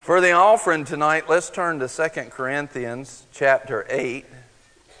For the offering tonight, let's turn to 2 Corinthians chapter 8.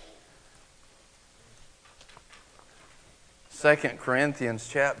 2 Corinthians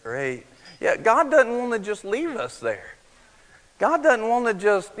chapter 8. Yeah, God doesn't want to just leave us there. God doesn't want to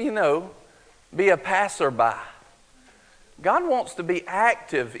just, be a passerby. God wants to be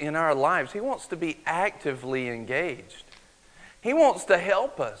active in our lives. He wants to be actively engaged. He wants to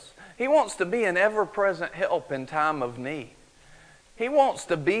help us. He wants to be an ever-present help in time of need. He wants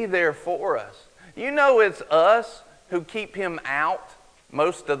to be there for us. You know it's us who keep Him out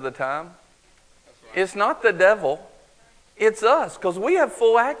most of the time. It's not the devil. It's us, because we have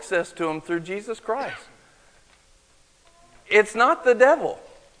full access to Him through Jesus Christ. It's not the devil.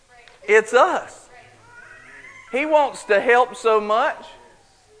 It's us. He wants to help so much.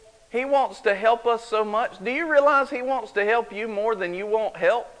 He wants to help us so much. Do you realize He wants to help you more than you want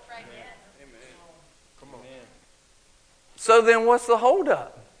help? So then what's the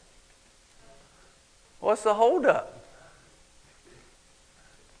holdup? What's the holdup?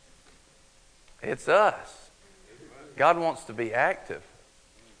 It's us. God wants to be active.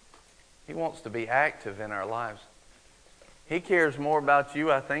 He wants to be active in our lives. He cares more about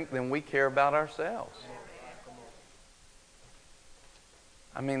you, I think, than we care about ourselves.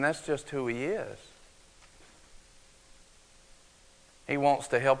 I mean, that's just who He is. He wants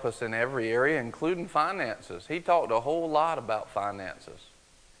to help us in every area, including finances. He talked a whole lot about finances.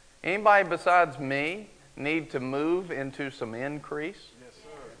 Anybody besides me need to move into some increase? Yes, sir.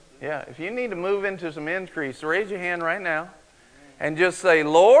 Yeah, if you need to move into some increase, raise your hand right now and just say,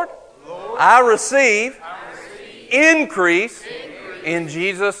 Lord, I receive increase in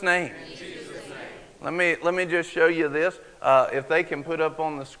Jesus' name. Let me just show you this. If they can put up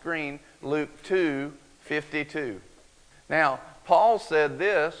on the screen, Luke 2:52. Now, Paul said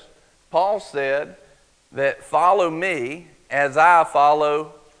this. Paul said that follow me as I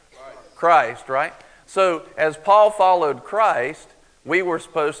follow Christ, right? So, as Paul followed Christ, we were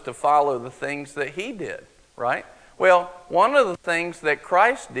supposed to follow the things that he did, right? Well, one of the things that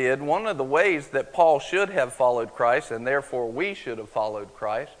Christ did, one of the ways that Paul should have followed Christ, and therefore we should have followed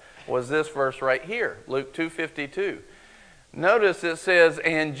Christ, was this verse right here, Luke 2:52. Notice it says,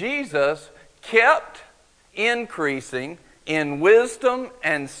 and Jesus kept increasing in wisdom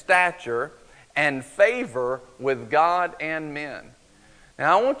and stature and favor with God and men.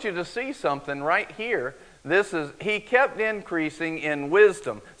 Now I want you to see something right here. He kept increasing in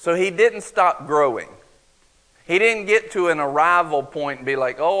wisdom, so he didn't stop growing. He didn't get to an arrival point and be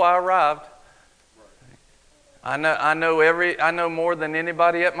like, oh, I arrived. I know more than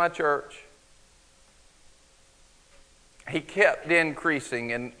anybody at my church. He kept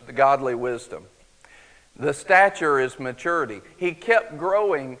increasing in the godly wisdom. The stature is maturity. He kept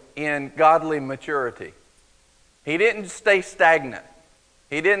growing in godly maturity. He didn't stay stagnant.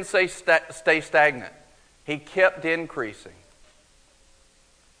 He didn't stay stagnant. He kept increasing.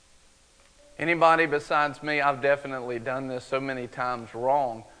 Anybody besides me, I've definitely done this so many times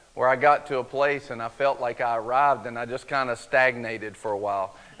wrong, where I got to a place and I felt like I arrived and I just kind of stagnated for a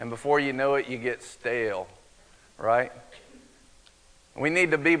while. And before you know it, you get stale, right? We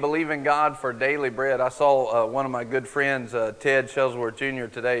need to be believing God for daily bread. I saw one of my good friends, Ted Shellsworth Jr.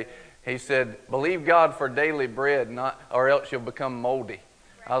 today. He said, believe God for daily bread, or else you'll become moldy.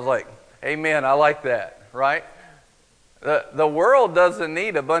 I was like, amen, I like that, right? The world doesn't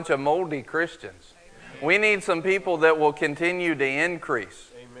need a bunch of moldy Christians. We need some people that will continue to increase.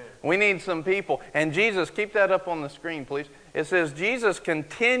 Amen. We need some people. And Jesus, keep that up on the screen, please. It says Jesus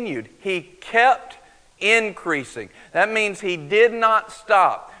continued. He kept increasing. That means he did not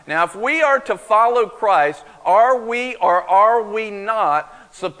stop. Now, if we are to follow Christ, are we or are we not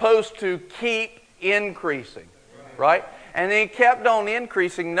supposed to keep increasing? Right? And he kept on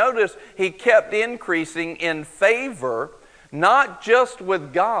increasing. Notice he kept increasing in favor, not just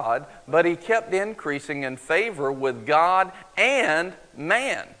with God, but he kept increasing in favor with God and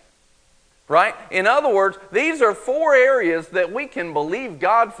man. Right? In other words, these are 4 areas that we can believe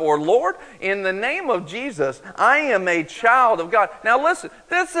God for. Lord, in the name of Jesus, I am a child of God. Now listen,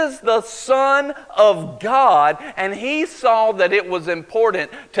 this is the Son of God, and He saw that it was important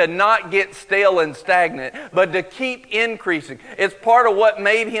to not get stale and stagnant, but to keep increasing. It's part of what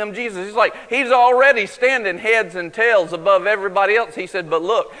made Him Jesus. He's like, He's already standing heads and tails above everybody else. He said, but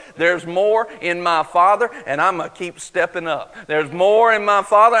look, there's more in my Father, and I'm going to keep stepping up. There's more in my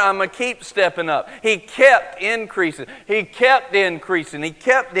Father, I'm going to keep stepping up. He kept increasing. He kept increasing. He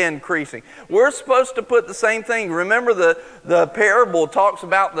kept increasing. We're supposed to put the same thing. Remember the parable talks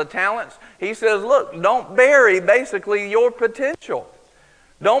about the talents? He says, look, don't bury basically your potential.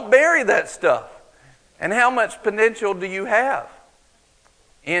 Don't bury that stuff. And how much potential do you have?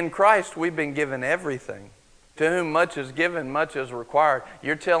 In Christ, we've been given everything. To whom much is given, much is required.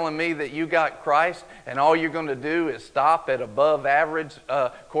 You're telling me that you got Christ and all you're going to do is stop at above average,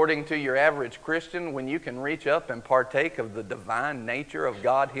 according to your average Christian, when you can reach up and partake of the divine nature of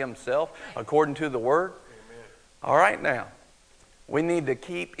God Himself, according to the Word? Amen. All right, now, we need to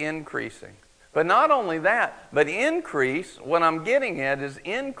keep increasing. But not only that, but increase, what I'm getting at is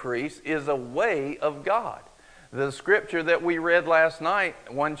increase is a way of God. The scripture that we read last night,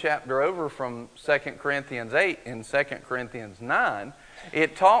 one chapter over from 2 Corinthians 8 in 2 Corinthians 9,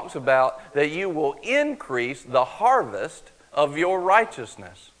 it talks about that you will increase the harvest of your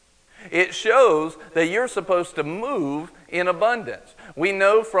righteousness. It shows that you're supposed to move in abundance. We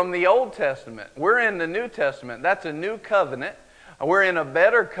know from the Old Testament. We're in the New Testament. That's a new covenant. We're in a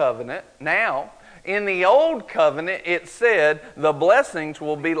better covenant now. In the Old Covenant, it said the blessings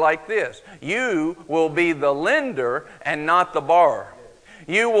will be like this. You will be the lender and not the borrower.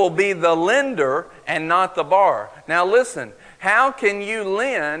 You will be the lender and not the borrower. Now listen, how can you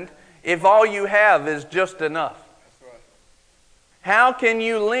lend if all you have is just enough? How can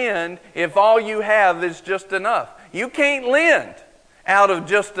you lend if all you have is just enough? You can't lend out of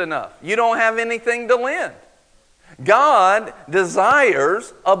just enough. You don't have anything to lend. God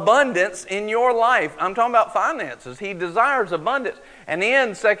desires abundance in your life. I'm talking about finances. He desires abundance. And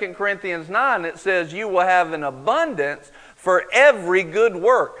in 2 Corinthians 9, it says you will have an abundance for every good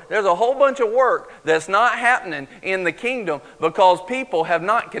work. There's a whole bunch of work that's not happening in the kingdom because people have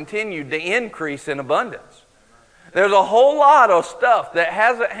not continued to increase in abundance. There's a whole lot of stuff that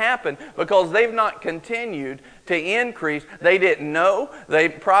hasn't happened because they've not continued to increase. They didn't know. They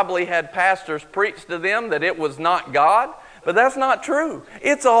probably had pastors preach to them that it was not God. But that's not true.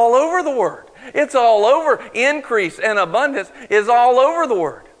 It's all over the Word. It's all over. Increase and abundance is all over the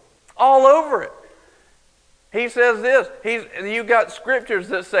Word. All over it. He says this. You got scriptures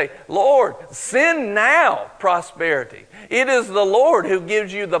that say, Lord, send now prosperity. It is the Lord who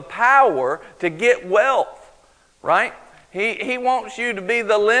gives you the power to get wealth. Right? He wants you to be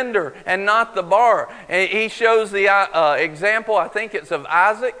the lender and not the borrower. And he shows the example, I think it's of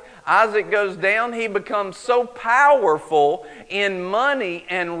Isaac. Isaac goes down. He becomes so powerful in money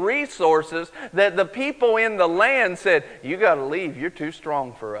and resources that the people in the land said, you got to leave. You're too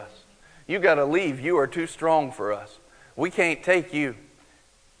strong for us. You got to leave. You are too strong for us. We can't take you.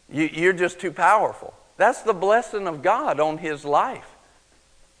 You're just too powerful. That's the blessing of God on his life.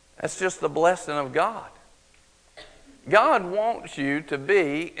 That's just the blessing of God. God wants you to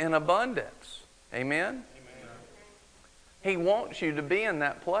be in abundance. Amen? Amen? He wants you to be in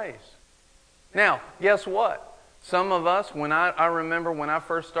that place. Now, guess what? Some of us, when I remember when I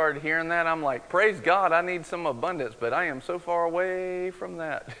first started hearing that, I'm like, praise God, I need some abundance, but I am so far away from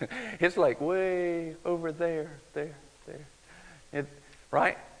that. It's like way over there.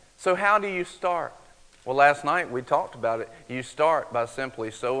 Right? So how do you start? Well, last night we talked about it. You start by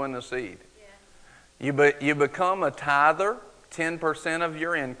simply sowing a seed. You become a tither. 10% of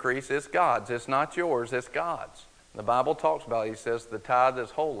your increase is God's. It's not yours, it's God's. The Bible talks about it. He says the tithe is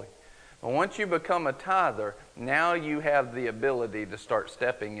holy. But once you become a tither, now you have the ability to start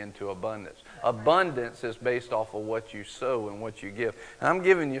stepping into abundance. Abundance is based off of what you sow and what you give. And I'm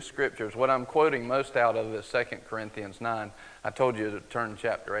giving you scriptures. What I'm quoting most out of is 2 Corinthians 9. I told you to turn to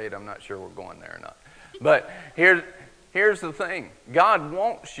chapter 8. I'm not sure we're going there or not. But here's the thing. God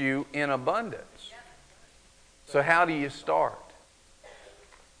wants you in abundance. So how do you start?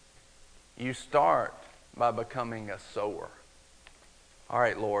 You start by becoming a sower. All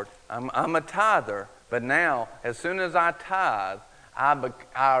right, Lord, I'm a tither, but now as soon as I tithe,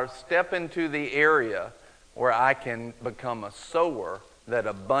 I step into the area where I can become a sower that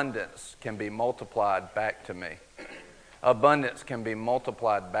abundance can be multiplied back to me. Abundance can be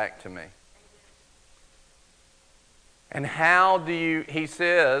multiplied back to me. And how do you, he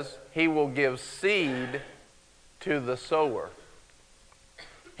says, he will give seed to the sower.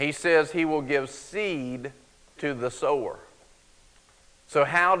 He says he will give seed to the sower. So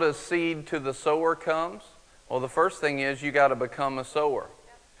how does seed to the sower comes? Well, the first thing is you got to become a sower.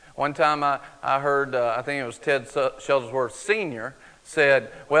 One time I heard, I think it was Ted Shuttlesworth Sr.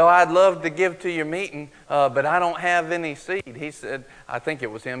 said, well, I'd love to give to your meeting, but I don't have any seed. He said, I think it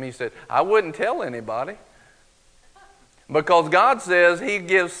was him, he said, I wouldn't tell anybody. Because God says he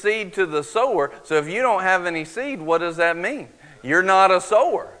gives seed to the sower. So if you don't have any seed, what does that mean? You're not a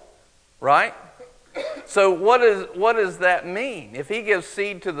sower, right? So what does that mean? If he gives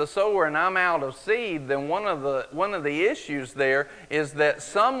seed to the sower and I'm out of seed, then one of the issues there is that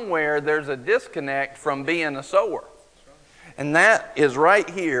somewhere there's a disconnect from being a sower. And that is right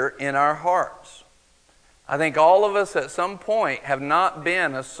here in our hearts. I think all of us at some point have not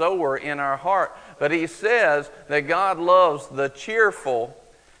been a sower in our heart. But he says that God loves the cheerful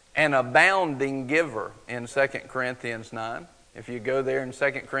and abounding giver in 2 Corinthians 9. If you go there in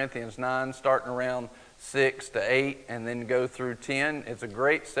 2 Corinthians 9, starting around 6 to 8 and then go through 10, it's a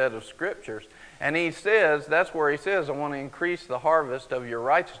great set of scriptures. And he says, that's where he says, I want to increase the harvest of your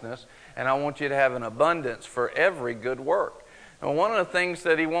righteousness, and I want you to have an abundance for every good work. And one of the things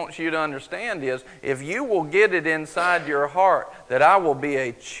that he wants you to understand is, if you will get it inside your heart that I will be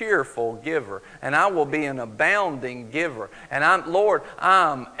a cheerful giver, and I will be an abounding giver, and Lord,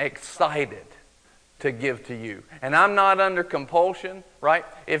 I'm excited to give to you. And I'm not under compulsion, right?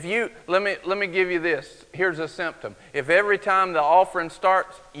 If you, let me give you this. Here's a symptom. If every time the offering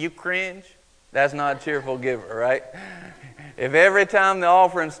starts, you cringe, that's not a cheerful giver, right? If every time the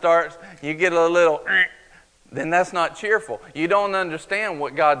offering starts, you get a little, then that's not cheerful. You don't understand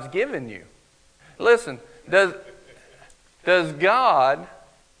what God's given you. Listen, does God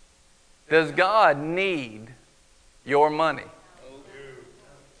need your money?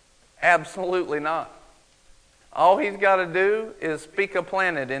 Absolutely not. All He's got to do is speak a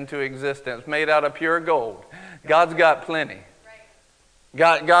planet into existence made out of pure gold. God's got plenty.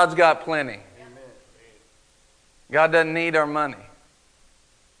 God's got plenty. God doesn't need our money.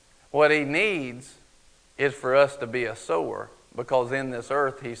 What He needs is for us to be a sower, because in this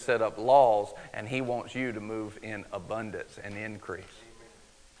earth He set up laws, and He wants you to move in abundance and increase.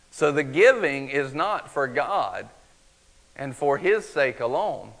 So the giving is not for God and for His sake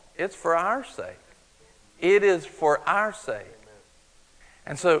alone. It's for our sake. It is for our sake.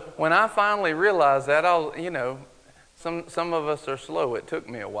 And so when I finally realized that, some of us are slow. It took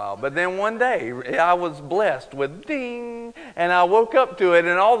me a while. But then one day, I was blessed with ding, and I woke up to it,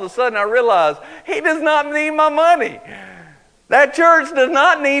 and all of a sudden I realized, He does not need my money. That church does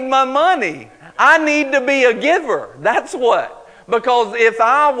not need my money. I need to be a giver. That's what. Because if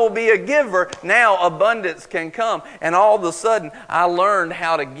I will be a giver, now abundance can come. And all of a sudden, I learned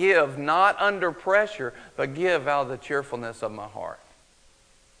how to give, not under pressure, but give out of the cheerfulness of my heart.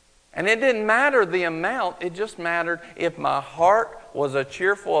 And it didn't matter the amount, it just mattered if my heart was a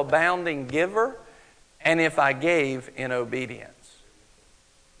cheerful, abounding giver, and if I gave in obedience.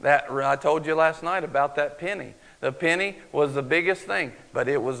 I told you last night about that penny. The penny was the biggest thing, but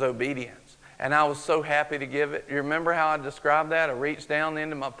it was obedience. And I was so happy to give it. You remember how I described that? I reached down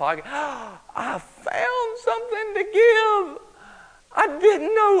into my pocket. I found something to give. I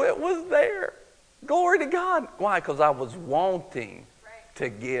didn't know it was there. Glory to God. Why? Because I was wanting to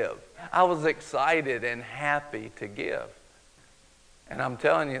give. I was excited and happy to give. And I'm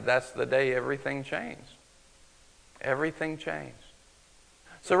telling you, that's the day everything changed. Everything changed.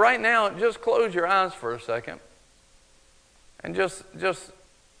 So right now, just close your eyes for a second. And just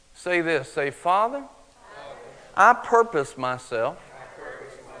say this. Say, Father, I purpose myself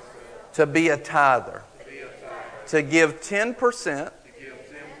to be a tither, to give 10%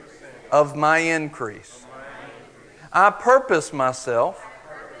 of my increase. I purpose myself,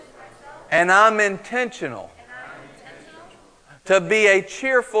 and I'm intentional to be a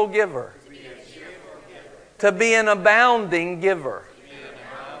cheerful giver, to be an abounding giver,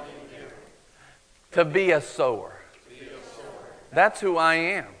 to be a sower. That's who I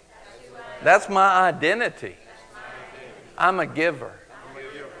am. That's my identity. I'm a giver.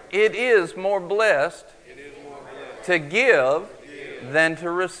 It is more blessed to give than to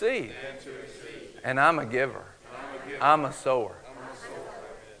receive. And I'm a giver. I'm a sower.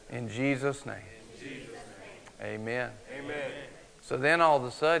 In Jesus' name. Amen. So then all of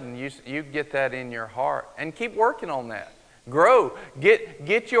a sudden you get that in your heart and keep working on that. Grow.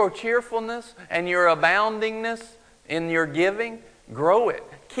 Get your cheerfulness and your aboundingness in your giving. Grow it.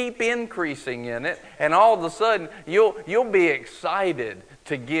 Keep increasing in it, and all of a sudden you'll be excited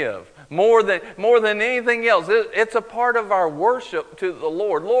to give more than anything else. It's a part of our worship to the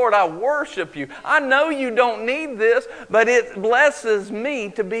Lord. Lord, I worship you. I know you don't need this, but it blesses me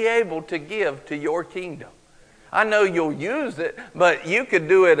to be able to give to your kingdom. I know you'll use it, but you could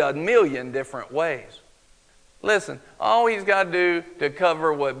do it a million different ways. Listen, all He's got to do to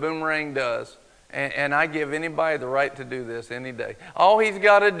cover what Boomerang does, and I give anybody the right to do this any day. All He's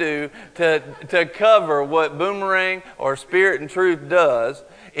got to do to cover what Boomerang or Spirit and Truth does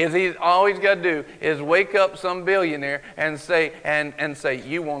is all He's got to do is wake up some billionaire and say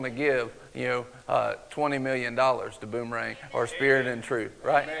you want to give $20 million to Boomerang or Spirit and Truth,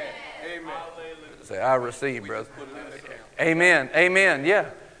 right? Amen. Say, I receive, brother. Amen. Amen. Yeah,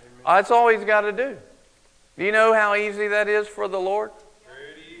 that's all He's got to do. Do you know how easy that is for the Lord?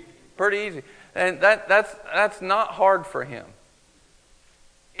 Pretty easy. And that's not hard for Him.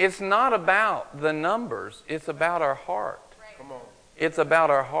 It's not about the numbers. It's about our heart. Come on. It's about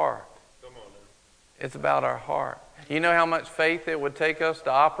our heart. Come on. It's about our heart. You know how much faith it would take us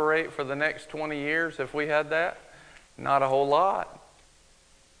to operate for the next 20 years if we had that? Not a whole lot.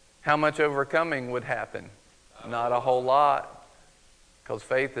 How much overcoming would happen? Not a whole lot. Because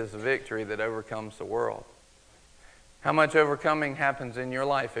faith is the victory that overcomes the world. How much overcoming happens in your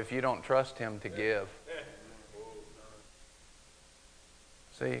life if you don't trust Him to give?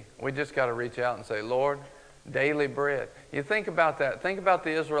 See, we just got to reach out and say, Lord, daily bread. You think about that. Think about the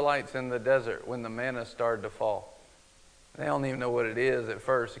Israelites in the desert when the manna started to fall. They don't even know what it is at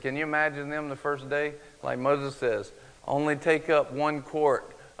first. Can you imagine them the first day? Like Moses says, only take up 1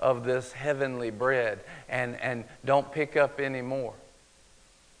 quart of this heavenly bread and don't pick up any more.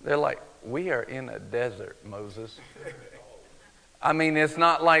 They're like, we are in a desert, Moses. I mean, it's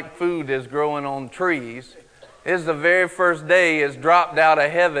not like food is growing on trees. This is the very first day it's dropped out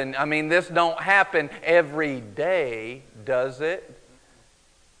of heaven. I mean, this don't happen every day, does it?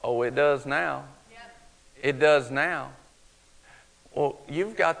 Oh, it does now. Yep. It does now. Well,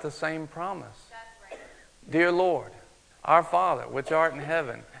 you've got the same promise. That's right. Dear Lord, our Father, which art in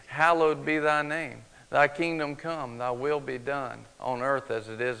heaven, hallowed be thy name. Thy kingdom come, thy will be done on earth as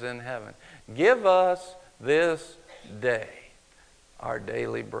it is in heaven. Give us this day our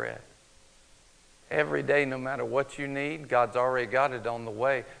daily bread. Every day, no matter what you need, God's already got it on the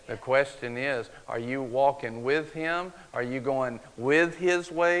way. The question is, are you walking with Him? Are you going with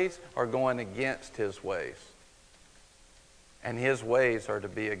His ways or going against His ways? And His ways are to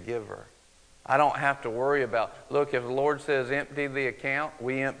be a giver. I don't have to worry about, look, if the Lord says empty the account,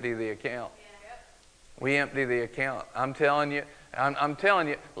 we empty the account. We empty the account. I'm telling you,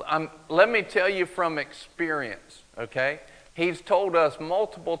 let me tell you from experience, okay? He's told us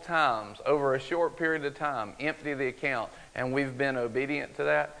multiple times over a short period of time, empty the account, and we've been obedient to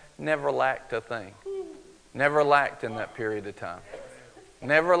that. Never lacked a thing. Never lacked in that period of time.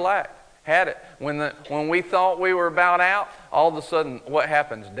 Never lacked. Had it. When we thought we were about out, all of a sudden, what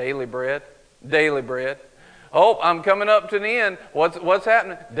happens? Daily bread. Daily bread. Oh, I'm coming up to the end. What's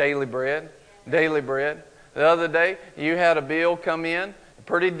happening? Daily bread. Daily bread. The other day, you had a bill come in, a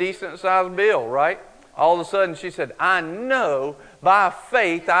pretty decent sized bill, right? All of a sudden, she said, I know by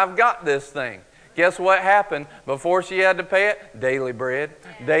faith I've got this thing. Guess what happened before she had to pay it? Daily bread.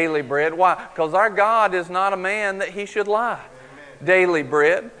 Daily bread. Why? Because our God is not a man that He should lie. Amen. Daily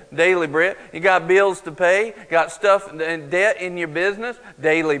bread. Daily bread. You got bills to pay. Got stuff and debt in your business.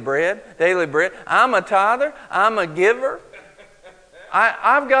 Daily bread. Daily bread. I'm a tither. I'm a giver.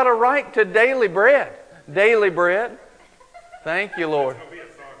 I've got a right to daily bread. Daily bread. Thank you, Lord.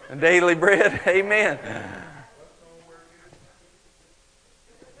 Daily bread. Amen.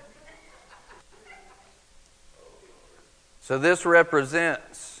 So this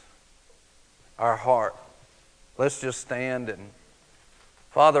represents our heart. Let's just stand and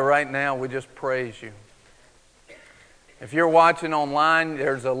Father, right now we just praise You. If you're watching online,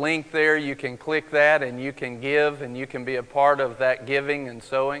 there's a link there. You can click that and you can give and you can be a part of that giving and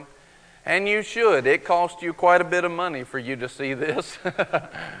sowing. And you should. It cost you quite a bit of money for you to see this.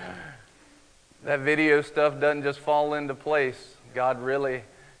 That video stuff doesn't just fall into place. God really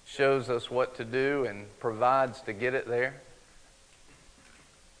shows us what to do and provides to get it there.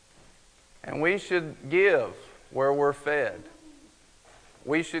 And we should give where we're fed.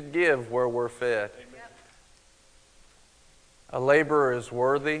 We should give where we're fed. A laborer is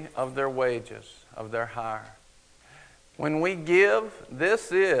worthy of their wages, of their hire. When we give,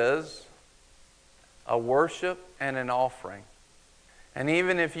 this is a worship and an offering. And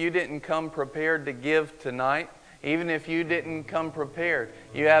even if you didn't come prepared to give tonight, even if you didn't come prepared,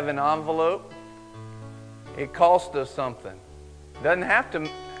 you have an envelope. It cost us something. Doesn't have to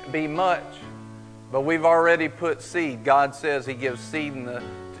be much, but we've already put seed. God says He gives seed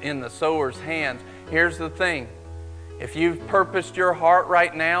in the sower's hands. Here's the thing. If you've purposed your heart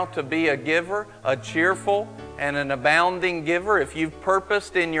right now to be a giver, a cheerful and an abounding giver, if you've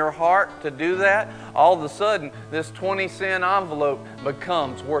purposed in your heart to do that, all of a sudden this 20-cent envelope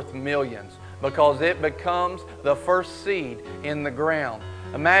becomes worth millions because it becomes the first seed in the ground.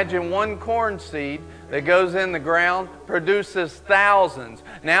 Imagine one corn seed that goes in the ground, produces thousands.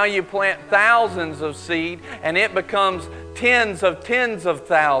 Now you plant thousands of seed and it becomes tens of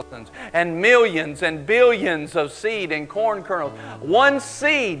thousands and millions and billions of seed and corn kernels. One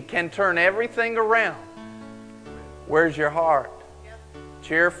seed can turn everything around. Where's your heart?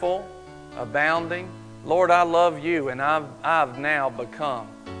 Cheerful, abounding. Lord, I love You and I've now become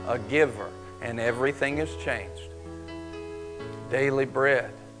a giver and everything has changed. Daily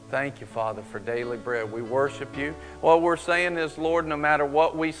bread. Thank you, Father, for daily bread. We worship you. What we're saying is, Lord, no matter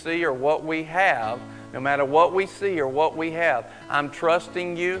what we see or what we have, no matter what we see or what we have, I'm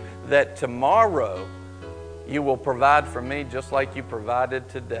trusting you that tomorrow you will provide for me just like you provided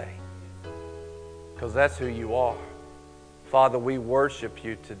today. Because that's who you are. Father, we worship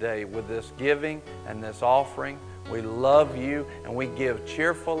you today with this giving and this offering. We love you and we give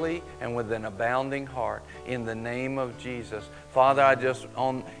cheerfully and with an abounding heart in the name of Jesus. Father,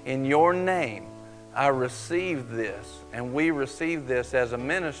 in your name, I receive this, and we receive this as a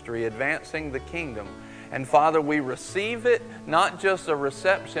ministry advancing the kingdom. And Father, we receive it, not just a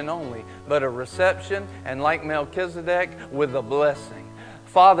reception only, but a reception, and like Melchizedek, with a blessing.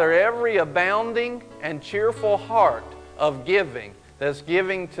 Father, every abounding and cheerful heart of giving that's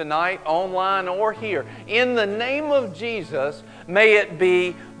giving tonight, online or here, in the name of Jesus, may it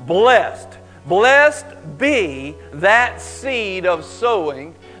be blessed. Blessed be that seed of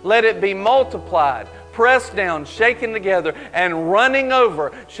sowing. Let it be multiplied, pressed down, shaken together, and running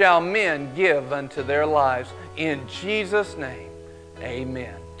over shall men give unto their lives. In Jesus' name,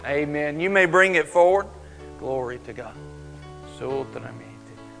 amen. Amen. You may bring it forward. Glory to God.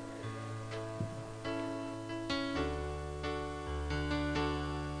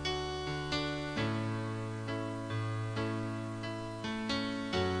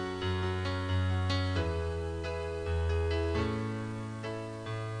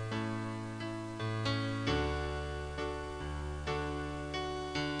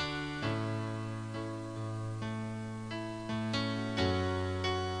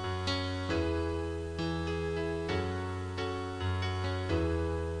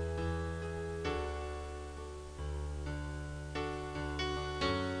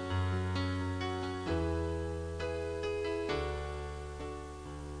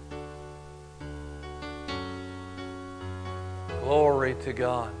 Glory to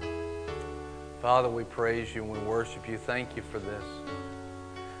God. Father, we praise you and we worship you. Thank you for this.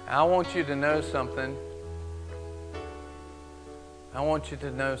 I want you to know something. I want you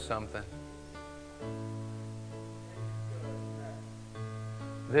to know something.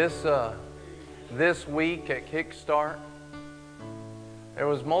 This week at Kickstart, there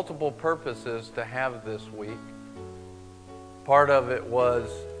was multiple purposes to have this week. Part of it was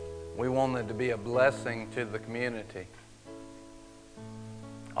we wanted to be a blessing to the community.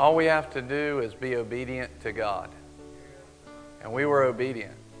 All we have to do is be obedient to God. And we were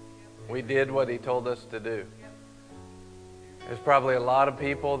obedient. We did what He told us to do. There's probably a lot of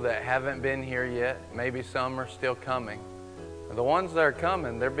people that haven't been here yet. Maybe some are still coming. But the ones that are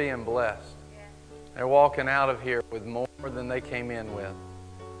coming, they're being blessed. They're walking out of here with more than they came in with.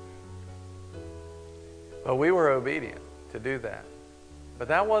 But we were obedient to do that. But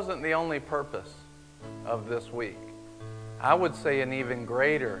that wasn't the only purpose of this week. I would say an even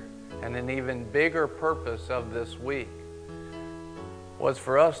greater and an even bigger purpose of this week was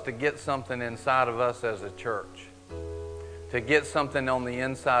for us to get something inside of us as a church. To get something on the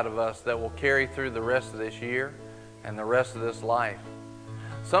inside of us that will carry through the rest of this year and the rest of this life.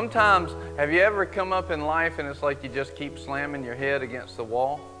 Sometimes, have you ever come up in life and it's like you just keep slamming your head against the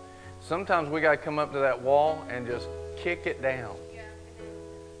wall? Sometimes we got to come up to that wall and just kick it down.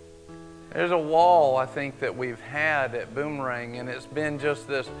 There's a wall, I think, that we've had at Boomerang, and it's been just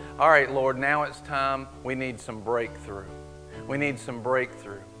this, all right, Lord, now it's time. We need some breakthrough. We need some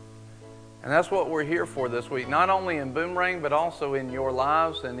breakthrough. And that's what we're here for this week, not only in Boomerang, but also in your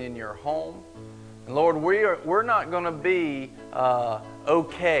lives and in your home. And Lord, we're not going to be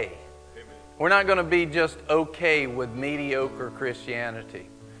okay. We're not going to be just okay with mediocre Christianity.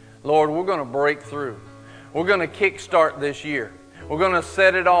 Lord, we're going to break through. We're going to kickstart this year. We're going to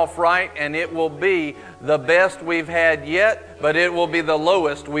set it off right, and it will be the best we've had yet, but it will be the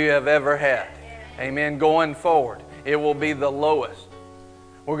lowest we have ever had. Amen. Going forward, it will be the lowest.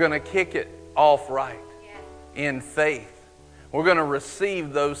 We're going to kick it off right in faith. We're going to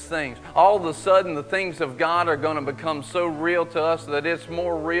receive those things. All of a sudden, the things of God are going to become so real to us that it's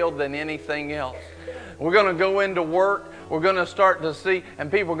more real than anything else. We're going to go into work. We're going to start to see,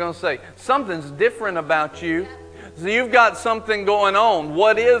 and people are going to say, something's different about you. So you've got something going on.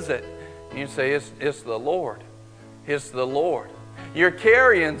 What is it? And you say, it's the Lord. It's the Lord. You're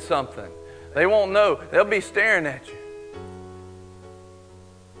carrying something. They won't know. They'll be staring at you.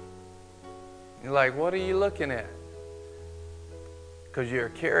 You're like, what are you looking at? Because you're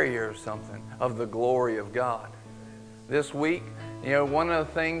a carrier of something, of the glory of God. This week, one of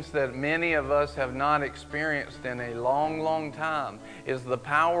the things that many of us have not experienced in a long, long time is the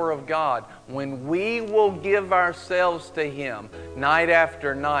power of God when we will give ourselves to Him night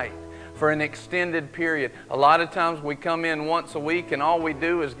after night. for an extended period. A lot of times we come in once a week and all we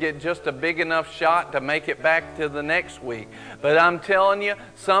do is get just a big enough shot to make it back to the next week. But I'm telling you,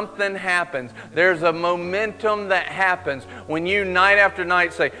 something happens. There's a momentum that happens when you night after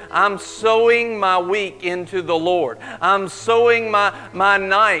night say, I'm sowing my week into the Lord. I'm sowing my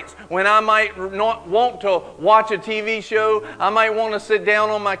nights when I might not want to watch a TV show. I might want to sit down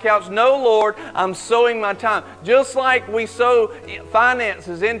on my couch. No, Lord, I'm sowing my time. Just like we sow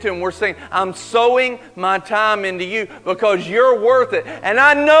finances into Him, we're saying, I'm sowing my time into you because you're worth it. And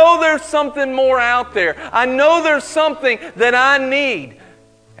I know there's something more out there. I know there's something that I need.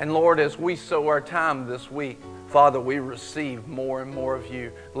 And Lord, as we sow our time this week, Father, we receive more and more of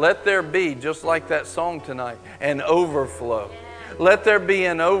you. Let there be, just like that song tonight, an overflow. Let there be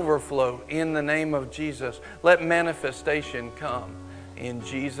an overflow in the name of Jesus. Let manifestation come in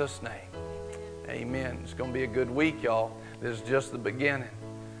Jesus' name. Amen. It's going to be a good week, y'all. This is just the beginning.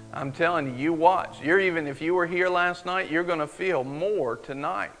 I'm telling you, you watch. If you were here last night, you're going to feel more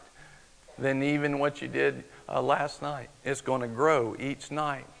tonight than even what you did last night. It's going to grow each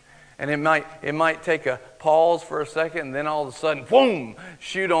night. And it might take a pause for a second, and then all of a sudden, boom,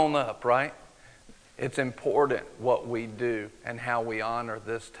 shoot on up, right? It's important what we do and how we honor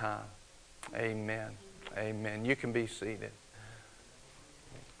this time. Amen. Amen. You can be seated.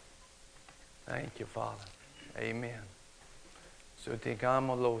 Thank you, Father. Amen. So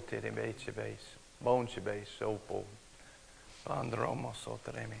tingamo lo te rebece base. Bonche base sopo. Andromo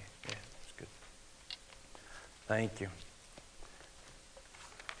sotreme. Yeah, it's good. Thank you.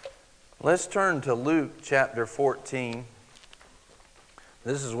 Let's turn to Luke chapter 14.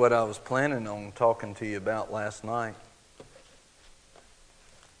 This is what I was planning on talking to you about last night.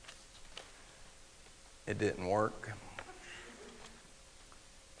 It didn't work.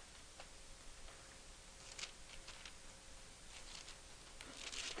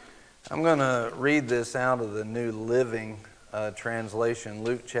 I'm going to read this out of the New Living Translation,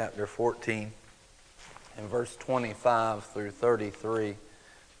 Luke chapter 14, and verse 25 through 33.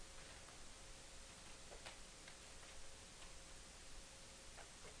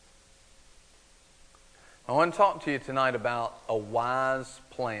 I want to talk to you tonight about a wise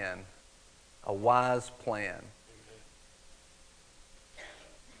plan. A wise plan.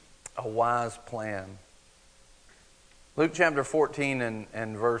 A wise plan. Luke chapter 14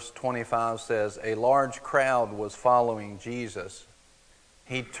 and verse 25 says, a large crowd was following Jesus.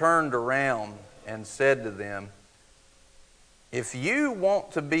 He turned around and said to them, if you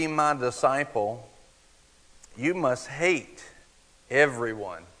want to be my disciple, you must hate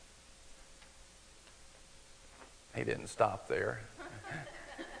everyone. He didn't stop there.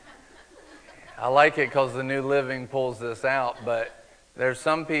 I like it because the New Living pulls this out, but there's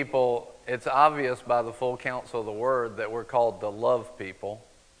some people, it's obvious by the full counsel of the Word that we're called to love people,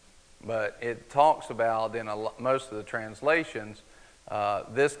 but it talks about in most of the translations,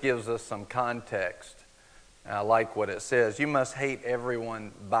 this gives us some context. I like what it says. You must hate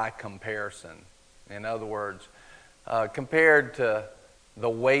everyone by comparison. In other words, compared to the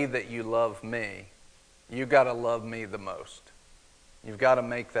way that you love me, you've got to love me the most. You've got to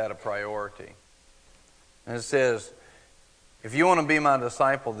make that a priority. And it says, if you want to be my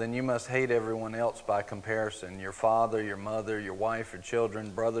disciple, then you must hate everyone else by comparison. Your father, your mother, your wife, your children,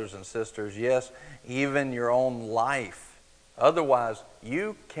 brothers and sisters, yes, even your own life. Otherwise,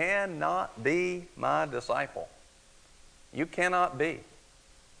 you cannot be my disciple. You cannot be.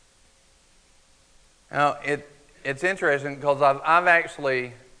 Now, it's interesting because I've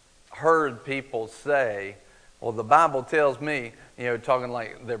actually heard people say, well, the Bible tells me, talking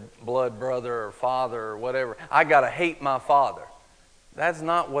like their blood brother or father or whatever, I got to hate my father. That's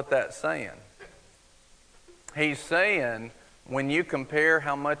not what that's saying. He's saying, when you compare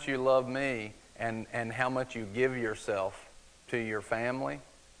how much you love me and how much you give yourself to your family,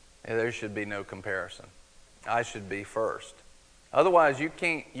 there should be no comparison. I should be first. Otherwise, you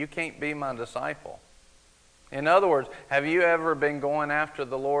can't be my disciple. In other words, have you ever been going after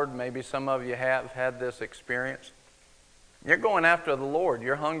the Lord? Maybe some of you have had this experience. You're going after the Lord.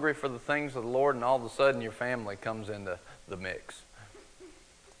 You're hungry for the things of the Lord, and all of a sudden your family comes into the mix.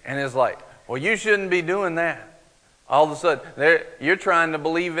 And it's like, well, you shouldn't be doing that. All of a sudden, you're trying to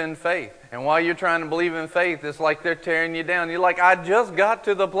believe in faith. And while you're trying to believe in faith, it's like they're tearing you down. You're like, I just got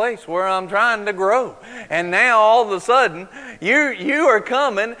to the place where I'm trying to grow. And now all of a sudden, you are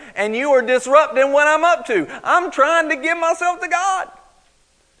coming and you are disrupting what I'm up to. I'm trying to give myself to God.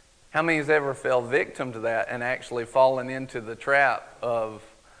 How many has ever fell victim to that and actually fallen into the trap of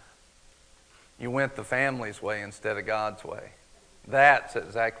you went the family's way instead of God's way? That's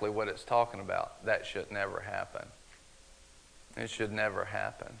exactly what it's talking about. That should never happen. It should never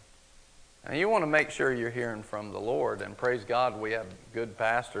happen. And you want to make sure you're hearing from the Lord. And praise God, we have good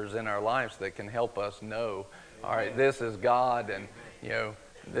pastors in our lives that can help us know, all right, this is God, and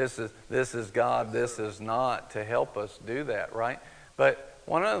this is God, this is not, to help us do that, right? But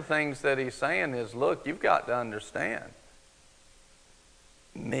one of the things that he's saying is, look, you've got to understand.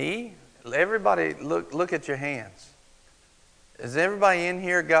 Me? Everybody, look at your hands. Has everybody in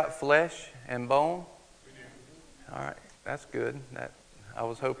here got flesh and bone? We do. All right, that's good. I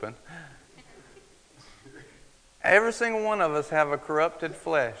was hoping. Every single one of us have a corrupted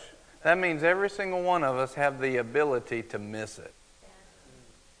flesh. That means every single one of us have the ability to miss it.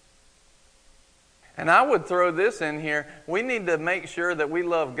 And I would throw this in here. We need to make sure that we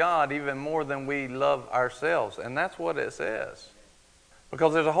love God even more than we love ourselves. And that's what it says.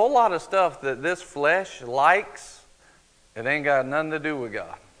 Because there's a whole lot of stuff that this flesh likes. It ain't got nothing to do with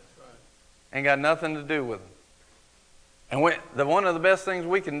God. Ain't got nothing to do with Him. And one of the best things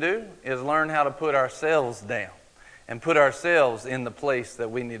we can do is learn how to put ourselves down and put ourselves in the place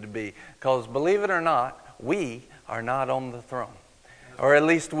that we need to be. Because believe it or not, we are not on the throne. Or at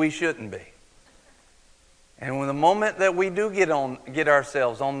least we shouldn't be. And when the moment that we do get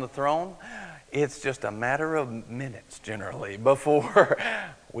ourselves on the throne, it's just a matter of minutes generally before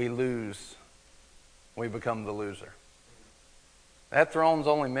we become the loser. That throne's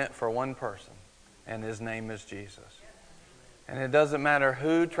only meant for one person, and his name is Jesus. And it doesn't matter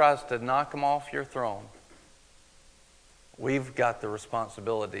who tries to knock him off your throne. We've got the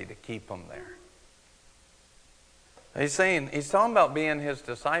responsibility to keep him there. He's talking about being his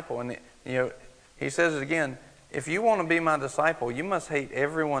disciple, and he says it again, if you want to be my disciple, you must hate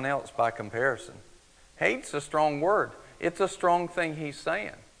everyone else by comparison. Hate's a strong word. It's a strong thing he's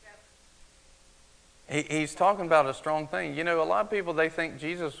saying. He's talking about a strong thing. A lot of people, they think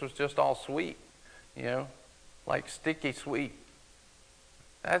Jesus was just all sweet, like sticky sweet.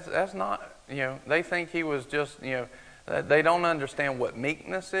 That's not, they think he was just, they don't understand what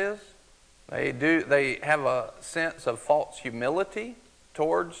meekness is. They have a sense of false humility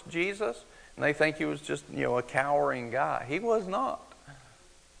towards Jesus, and they think he was just, a cowering guy. He was not.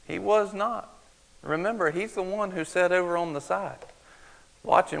 He was not. Remember, he's the one who sat over on the side,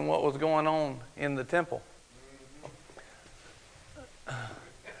 watching what was going on in the temple.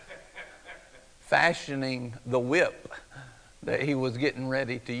 Fashioning the whip that he was getting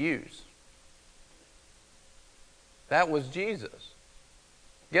ready to use. That was Jesus.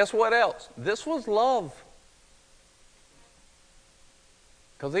 Guess what else? This was love.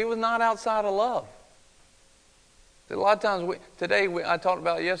 Because he was not outside of love. A lot of times, I talked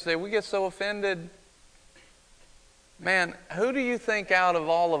about it yesterday, we get so offended. Man, who do you think out of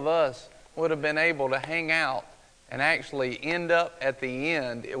all of us would have been able to hang out and actually end up at the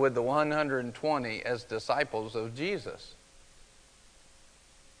end with the 120 as disciples of Jesus?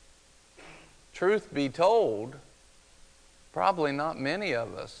 Truth be told, probably not many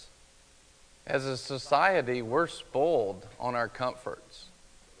of us. As a society, we're spoiled on our comforts.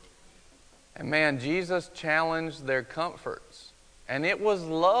 And man, Jesus challenged their comforts. And it was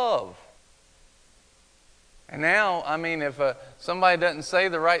love. And now, if somebody doesn't say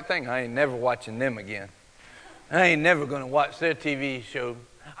the right thing, I ain't never watching them again. I ain't never going to watch their TV show.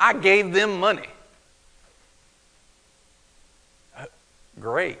 I gave them money.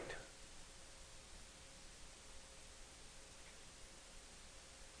 Great.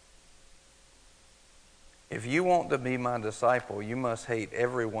 If you want to be my disciple, you must hate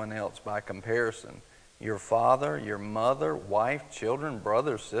everyone else by comparison. Your father, your mother, wife, children,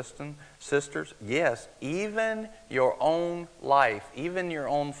 brothers, sisters. Yes, even your own life, even your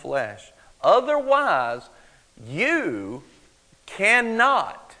own flesh. Otherwise, you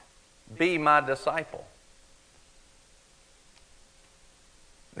cannot be my disciple.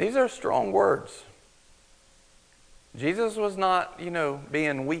 These are strong words. Jesus was not,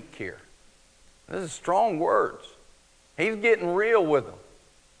 being weak here. This is strong words. He's getting real with them.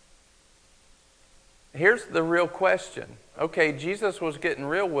 Here's the real question. Okay, Jesus was getting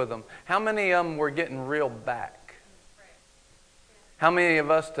real with them. How many of them were getting real back? How many of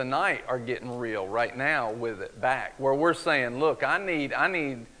us tonight are getting real right now with it back? Where we're saying, look, I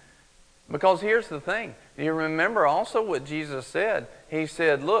need... Because here's the thing. You remember also what Jesus said. He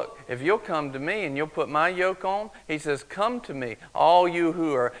said, look, if you'll come to me and you'll put my yoke on, he says, come to me, all you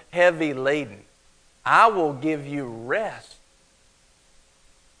who are heavy laden. I will give you rest.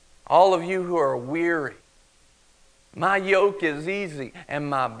 All of you who are weary. My yoke is easy and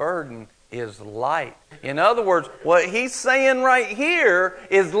my burden is light. In other words, what he's saying right here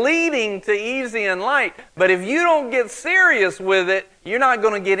is leading to easy and light. But if you don't get serious with it, you're not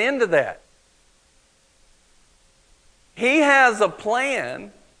going to get into that. He has a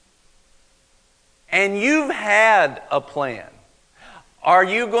plan and you've had a plan. Are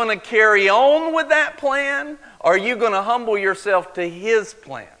you going to carry on with that plan? Or are you going to humble yourself to His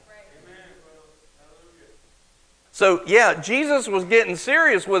plan? So, yeah, Jesus was getting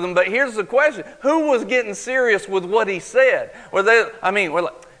serious with them, but here's the question. Who was getting serious with what He said? We're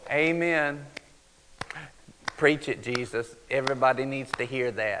like, amen. Preach it, Jesus. Everybody needs to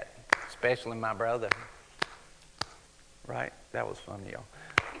hear that, especially my brother. Right? That was funny, y'all.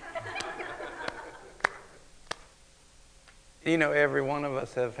 You know, every one of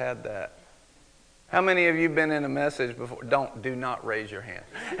us have had that. How many of you been in a message before? Do not raise your hand.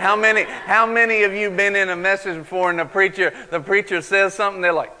 How many of you been in a message before and the preacher says something,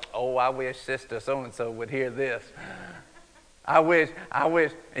 they're like, oh, I wish Sister so-and-so would hear this. I wish,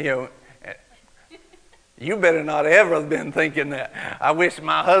 you better not ever have been thinking that. I wish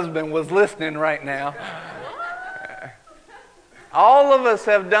my husband was listening right now. All of us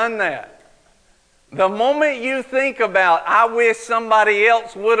have done that. The moment you think about, I wish somebody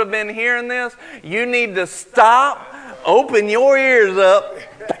else would have been hearing this, you need to stop, open your ears up,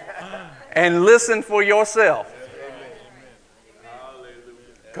 and listen for yourself.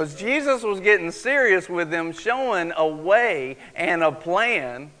 Because Jesus was getting serious with them, showing a way and a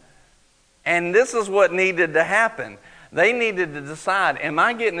plan, and this is what needed to happen. They needed to decide, am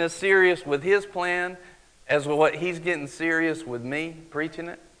I getting as serious with His plan as what He's getting serious with me preaching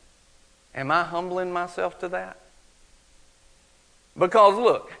it? Am I humbling myself to that? Because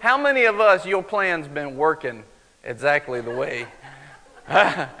look, how many of us, your plan's been working exactly the way?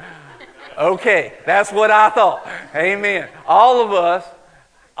 Okay, that's what I thought. Amen. All of us,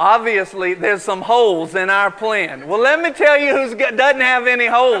 obviously, there's some holes in our plan. Well, let me tell you who doesn't have any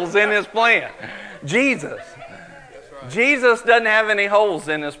holes in His plan. Jesus. Jesus doesn't have any holes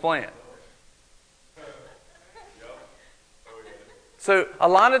in His plan. So a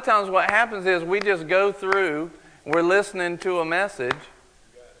lot of times what happens is we just go through, we're listening to a message,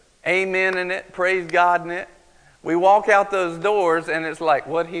 amen in it, praise God in it. We walk out those doors and it's like,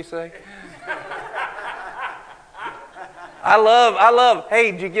 what'd he say? I love,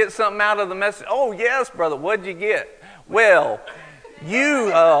 hey, did you get something out of the message? Oh, yes, brother, what'd you get? Well, you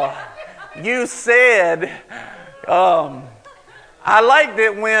said, I liked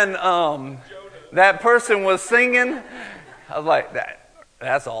it when that person was singing. I was like,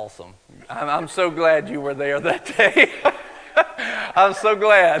 that's awesome. I'm so glad you were there that day. I'm so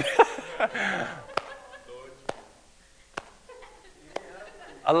glad.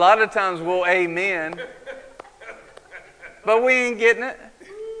 A lot of times we'll amen, but we ain't getting it.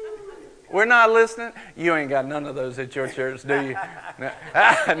 We're not listening. You ain't got none of those at your church, do you?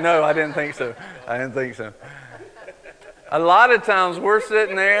 No, I didn't think so. A lot of times we're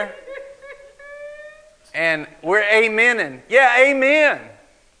sitting there and we're amening. Yeah, amen.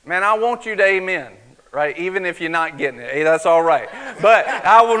 Man, I want you to amen, right? Even if you're not getting it. Hey, that's all right. But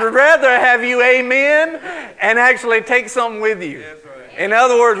I would rather have you amen and actually take something with you. In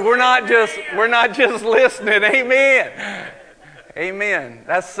other words, we're not just listening. Amen. Amen.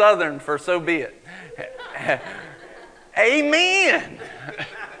 That's Southern for so be it. Amen.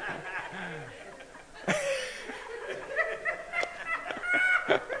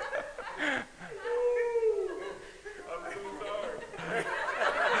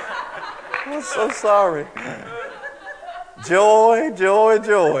 I'm so sorry. Joy, joy,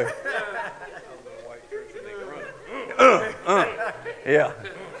 joy. Yeah.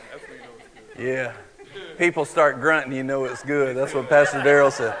 Yeah. People start grunting, you know it's good. That's what Pastor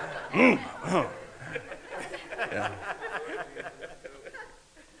Darrell said. Yeah.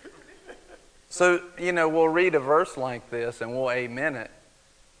 So, we'll read a verse like this and we'll amen it.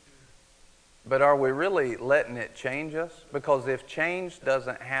 But are we really letting it change us? Because if change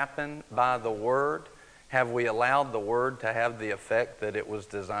doesn't happen by the Word, have we allowed the Word to have the effect that it was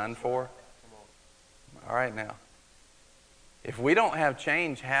designed for? All right now. If we don't have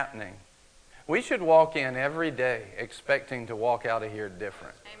change happening, we should walk in every day expecting to walk out of here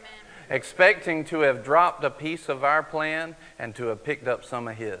different. Amen. Expecting to have dropped a piece of our plan and to have picked up some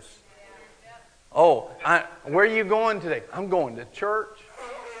of His. Oh, where are you going today? I'm going to church.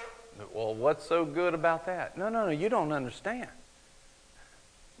 Well, what's so good about that? No, you don't understand.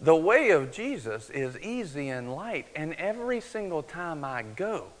 The way of Jesus is easy and light, and every single time I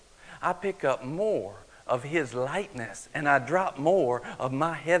go, I pick up more of His lightness, and I drop more of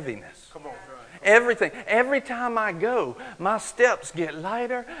my heaviness. Come on, everything. Every time I go, my steps get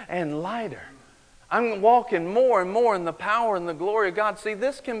lighter and lighter. I'm walking more and more in the power and the glory of God. See,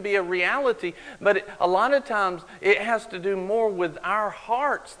 this can be a reality, but a lot of times it has to do more with our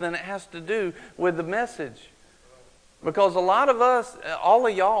hearts than it has to do with the message. Because a lot of us, all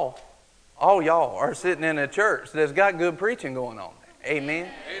of y'all, all y'all are sitting in a church that's got good preaching going on. Amen.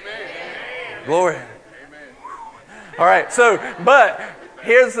 Amen. Glory. Amen. All right, so, but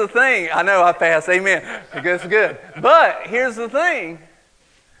here's the thing. I know I passed. Amen. It's good. But here's the thing.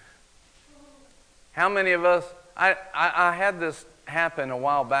 How many of us, I had this happen a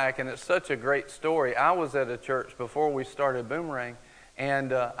while back, and it's such a great story. I was at a church before we started Boomerang,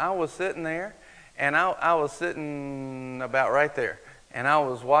 and I was sitting there, and I was sitting about right there, and I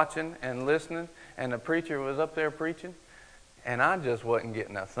was watching and listening, and the preacher was up there preaching, and I just wasn't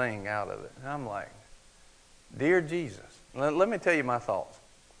getting a thing out of it. And I'm like, dear Jesus, let me tell you my thoughts.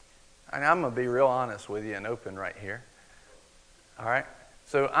 And I'm going to be real honest with you and open right here. All right?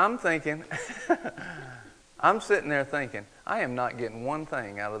 So I'm thinking, I'm sitting there thinking, I am not getting one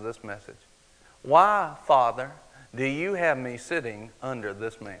thing out of this message. Why, Father, do you have me sitting under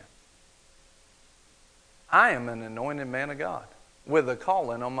this man? I am an anointed man of God with a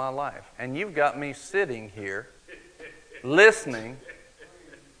calling on my life. And you've got me sitting here listening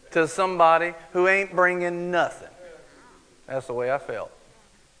to somebody who ain't bringing nothing. That's the way I felt.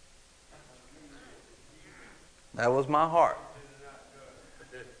 That was my heart.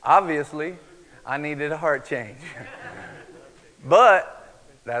 Obviously, I needed a heart change. But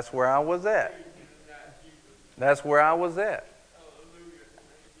that's where I was at. That's where I was at.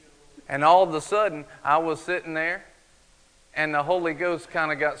 And all of a sudden, I was sitting there, and the Holy Ghost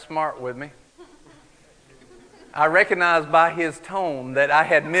kind of got smart with me. I recognized by his tone that I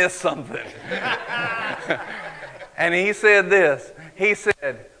had missed something. And he said this. He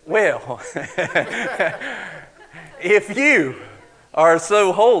said, well, if you are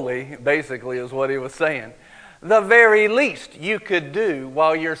so holy, basically is what he was saying, the very least you could do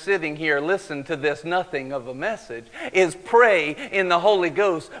while you're sitting here listening to this nothing of a message is pray in the Holy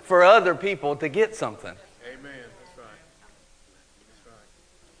Ghost for other people to get something. Amen. That's right.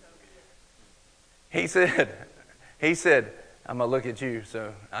 That's right. He said, I'm going to look at you,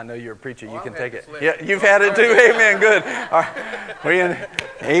 so I know you're a preacher. You can take it. slip. Yeah, you've had it too. Amen. Good. All right.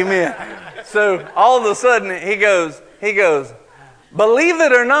 Amen. So all of a sudden he goes, believe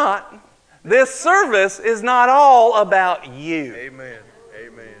it or not, this service is not all about you. Amen.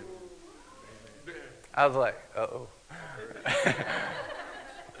 Amen. I was like, uh-oh.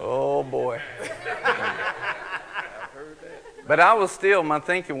 Oh, boy. But I was still, my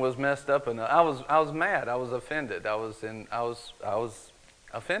thinking was messed up, and I was mad. I was offended. I was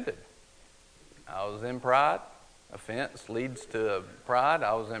offended. I was in pride. Offense leads to pride.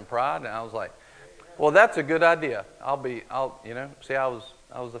 I was in pride, and I was like, well, that's a good idea. I was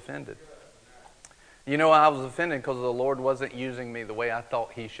offended. You know, I was offended because the Lord wasn't using me the way I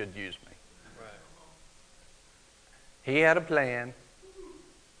thought he should use me. Right. He had a plan.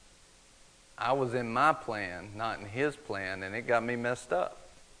 I was in my plan, not in his plan, and it got me messed up.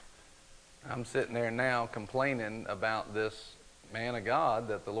 I'm sitting there now complaining about this man of God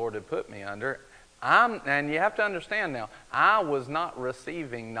that the Lord had put me under. And you have to understand now, I was not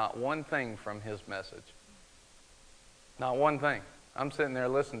receiving not one thing from his message. Not one thing. I'm sitting there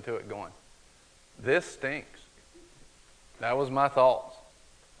listening to it going, this stinks. That was my thoughts.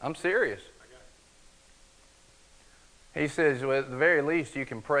 I'm serious. He says, well, at the very least, you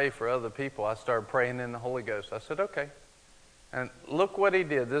can pray for other people. I started praying in the Holy Ghost. I said, okay. And look what he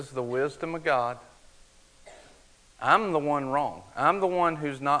did. This is the wisdom of God. I'm the one wrong. I'm the one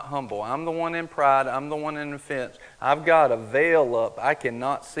who's not humble. I'm the one in pride. I'm the one in offense. I've got a veil up. I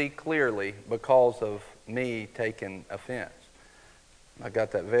cannot see clearly because of me taking offense. I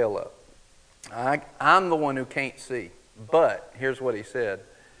got that veil up. I'm the one who can't see. But here's what he said.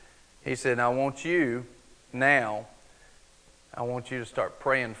 He said, I want you to start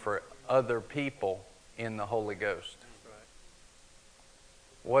praying for other people in the Holy Ghost.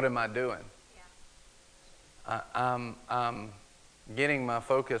 What am I doing? I'm getting my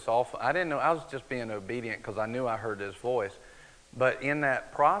focus off. I didn't know. I was just being obedient because I knew I heard his voice. But in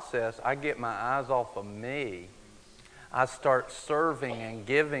that process, I get my eyes off of me. I start serving and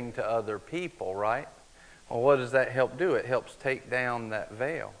giving to other people, right? Well, what does that help do? It helps take down that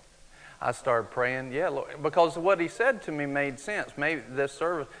veil. I started praying, Lord, because what he said to me made sense. Maybe this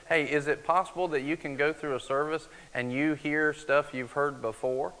service, hey, is it possible that you can go through a service and you hear stuff you've heard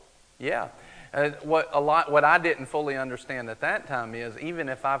before? Yeah. What I didn't fully understand at that time is even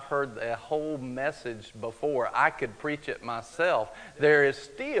if I've heard a whole message before, I could preach it myself. There is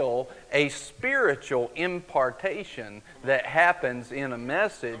still a spiritual impartation that happens in a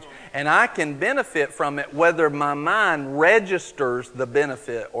message, and I can benefit from it whether my mind registers the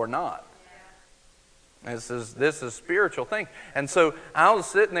benefit or not. This is spiritual thing. And so I was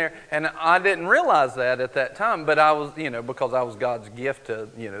sitting there, and I didn't realize that at that time, but I was, because I was God's gift to,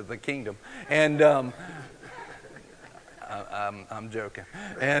 the kingdom. And I'm joking.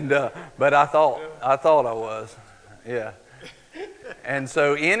 And but I thought I was. Yeah. And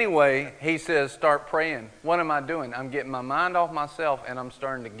so anyway, he says, start praying. What am I doing? I'm getting my mind off myself, and I'm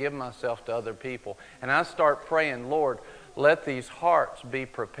starting to give myself to other people. And I start praying, Lord, let these hearts be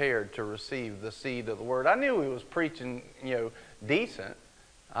prepared to receive the seed of the word. I knew he was preaching, decent.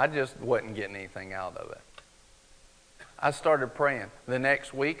 I just wasn't getting anything out of it. I started praying. The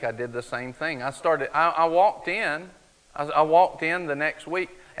next week, I did the same thing. I walked in. I walked in the next week.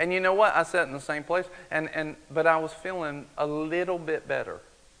 And you know what? I sat in the same place, but I was feeling a little bit better.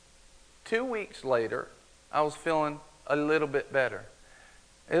 2 weeks later, I was feeling a little bit better.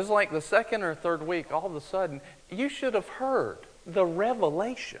 It was like the second or third week, all of a sudden, you should have heard the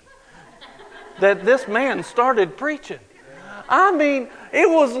revelation that this man started preaching. I mean, it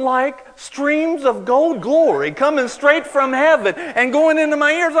was like streams of gold glory coming straight from heaven and going into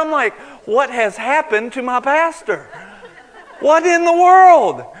my ears. I'm like, what has happened to my pastor? What in the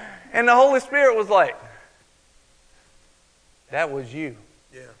world? And the Holy Spirit was like, that was you.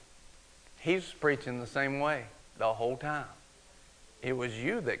 Yeah. He's preaching the same way the whole time. It was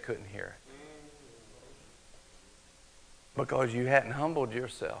you that couldn't hear it. Because you hadn't humbled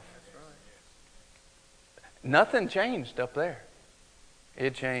yourself. Nothing changed up there.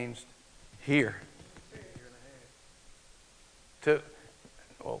 It changed here.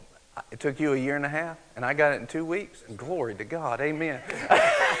 It took you a year and a half, and I got it in 2 weeks. Glory to God. Amen.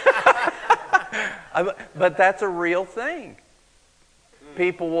 But that's a real thing.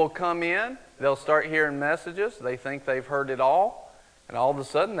 People will come in, they'll start hearing messages, they think they've heard it all, and all of a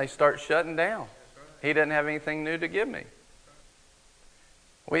sudden they start shutting down. He doesn't have anything new to give me.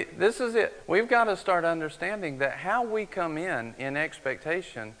 This is it. We've got to start understanding that how we come in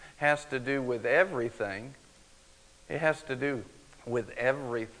expectation has to do with everything. It has to do with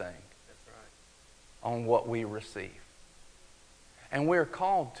everything on what we receive. And we're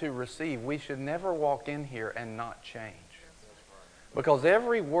called to receive. We should never walk in here and not change. Because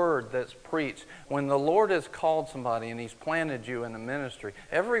every word that's preached, when the Lord has called somebody and He's planted you in a ministry,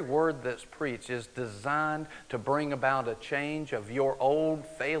 every word that's preached is designed to bring about a change of your old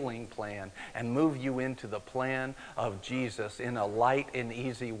failing plan and move you into the plan of Jesus in a light and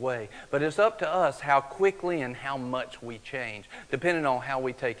easy way. But it's up to us how quickly and how much we change, depending on how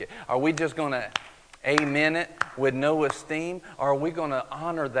we take it. Are we just going to amen it with no esteem? Or are we going to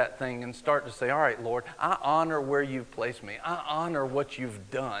honor that thing and start to say, all right, Lord, I honor where you've placed me. I honor what you've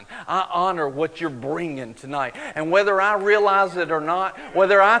done. I honor what you're bringing tonight. And whether I realize it or not,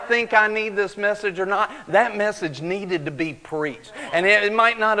 whether I think I need this message or not, that message needed to be preached. And it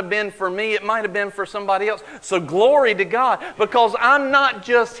might not have been for me. It might have been for somebody else. So glory to God, because I'm not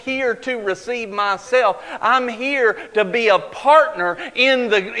just here to receive myself. I'm here to be a partner in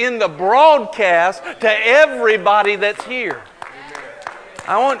the broadcast to everybody that's here.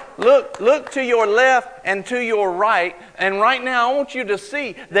 I want look to your left and to your right, and right now I want you to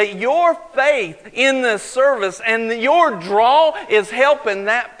see that your faith in this service and your draw is helping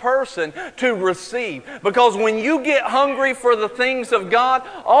that person to receive. Because when you get hungry for the things of God,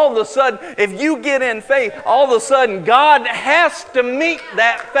 all of a sudden, if you get in faith, all of a sudden God has to meet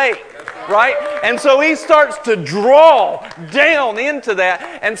that faith. Right? And so He starts to draw down into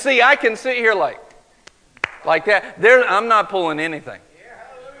that. And see, I can sit here like that. I'm not pulling anything.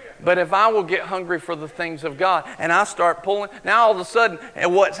 But if I will get hungry for the things of God and I start pulling, now all of a sudden,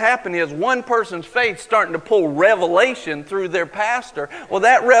 and what's happening is one person's faith starting to pull revelation through their pastor. Well,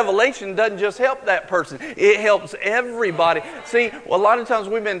 that revelation doesn't just help that person. It helps everybody. See, a lot of times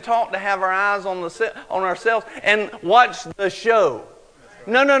we've been taught to have our eyes on ourselves and watch the show.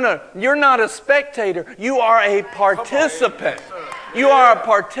 No. You're not a spectator. You are a participant. You are a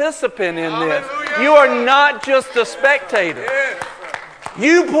participant in this. You are not just a spectator.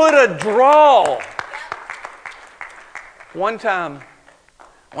 You put a draw. One time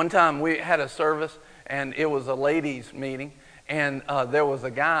we had a service, and it was a ladies' meeting, and there was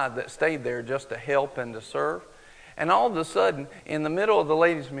a guy that stayed there just to help and to serve. And all of a sudden, in the middle of the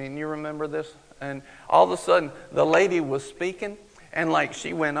ladies' meeting, you remember this? And all of a sudden, the lady was speaking, and like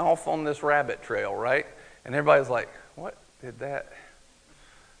she went off on this rabbit trail, right? And everybody's like, what did that?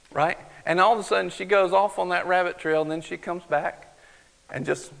 Right? And all of a sudden, she goes off on that rabbit trail, and then she comes back and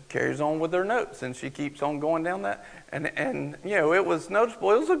just carries on with her notes, and she keeps on going down that. And it was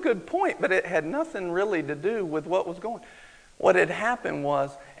noticeable. It was a good point, but it had nothing really to do with what was going. What had happened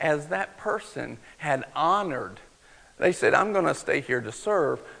was, as that person had honored They said, I'm going to stay here to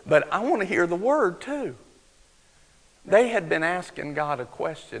serve, but I want to hear the word too. They had been asking God a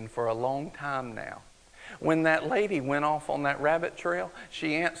question for a long time now. When that lady went off on that rabbit trail,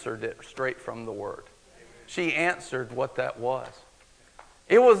 she answered it straight from the word. She answered what that was.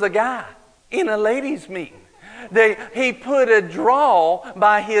 It was a guy in a ladies' meeting. He put a draw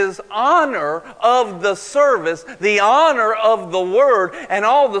by his honor of the service, the honor of the word, and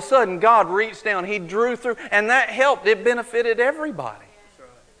all of a sudden God reached down. He drew through, and that helped. It benefited everybody.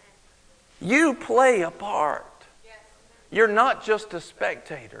 You play a part. You're not just a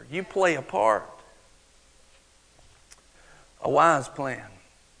spectator. You play a part. A wise plan.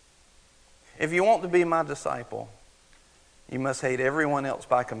 If you want to be my disciple, you must hate everyone else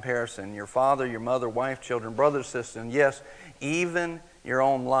by comparison. Your father, your mother, wife, children, brother, sister, and yes, even your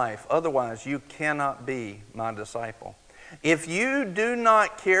own life. Otherwise, you cannot be my disciple. If you do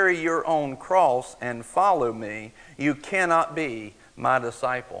not carry your own cross and follow me, you cannot be my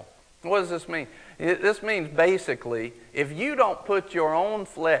disciple. What does this mean? This means basically, if you don't put your own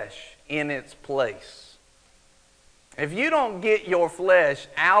flesh in its place, if you don't get your flesh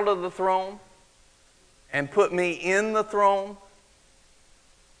out of the throne and put me in the throne.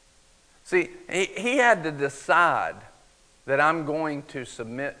 See, he had to decide that I'm going to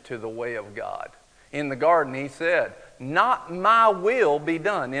submit to the way of God. In the garden, he said, not my will be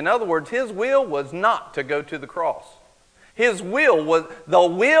done. In other words, his will was not to go to the cross. His will was, the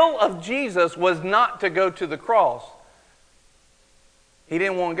will of Jesus was not to go to the cross. He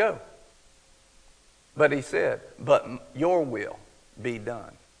didn't want to go. But he said, but your will be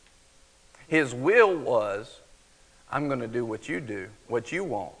done. His will was, I'm going to do what you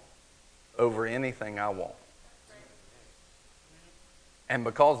want, over anything I want. And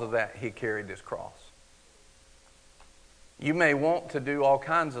because of that, he carried his cross. You may want to do all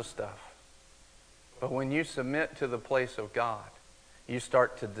kinds of stuff, but when you submit to the place of God, you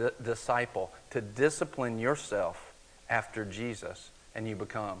start to disciple, to discipline yourself after Jesus, and you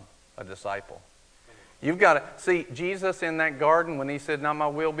become a disciple. You've got to see Jesus in that garden when he said, not my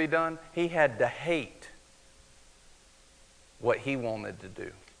will be done. He had to hate what he wanted to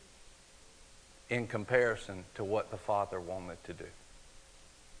do in comparison to what the Father wanted to do.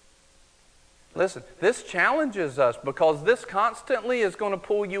 Listen, this challenges us because this constantly is going to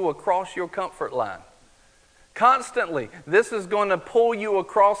pull you across your comfort line. Constantly, this is going to pull you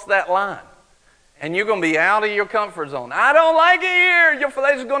across that line. And you're going to be out of your comfort zone. I don't like it here. Your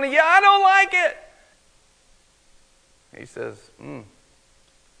flesh is going to yell, I don't like it. He says,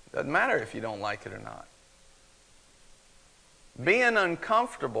 doesn't matter if you don't like it or not. Being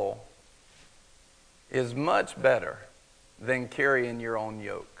uncomfortable is much better than carrying your own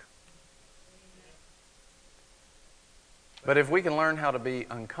yoke. But if we can learn how to be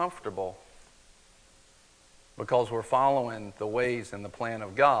uncomfortable because we're following the ways and the plan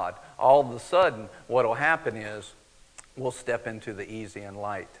of God, all of a sudden what will happen is we'll step into the easy and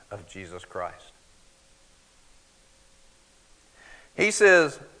light of Jesus Christ. He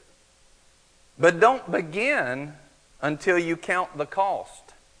says, but don't begin until you count the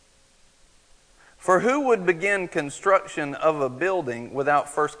cost. For who would begin construction of a building without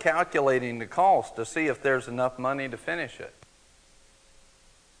first calculating the cost to see if there's enough money to finish it?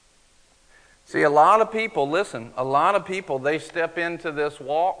 See, a lot of people, they step into this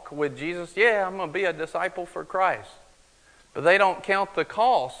walk with Jesus. Yeah, I'm going to be a disciple for Christ. But they don't count the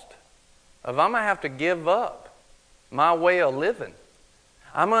cost of I'm going to have to give up my way of living.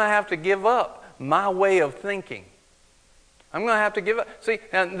 I'm going to have to give up my way of thinking. I'm going to have to give up. See,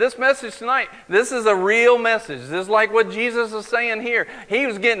 now this message tonight, this is a real message. This is like what Jesus is saying here. He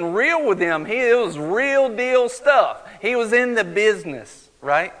was getting real with them. It was real deal stuff. He was in the business,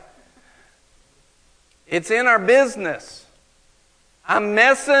 right? It's in our business. I'm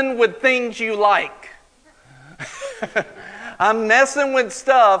messing with things you like. I'm messing with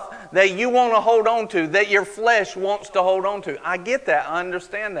stuff that you want to hold on to, that your flesh wants to hold on to. I get that. I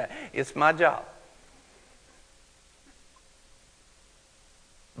understand that. It's my job.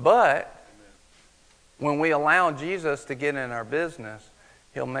 But when we allow Jesus to get in our business,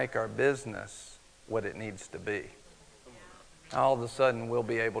 He'll make our business what it needs to be. All of a sudden, we'll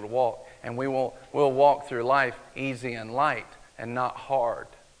be able to walk. And we'll walk through life easy and light and not hard.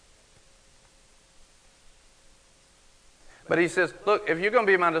 But he says, look, if you're going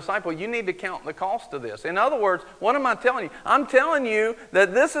to be my disciple, you need to count the cost of this. In other words, what am I telling you? I'm telling you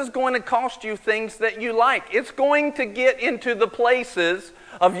that this is going to cost you things that you like. It's going to get into the places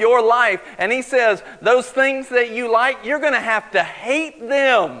of your life. And he says, those things that you like, you're going to have to hate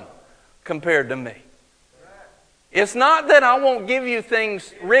them compared to me. It's not that I won't give you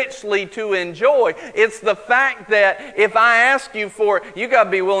things richly to enjoy. It's the fact that if I ask you for it, you got to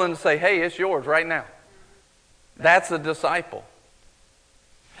be willing to say, hey, it's yours right now. That's a disciple.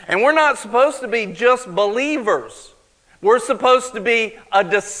 And we're not supposed to be just believers. We're supposed to be a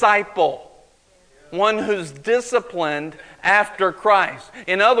disciple. One who's disciplined after Christ.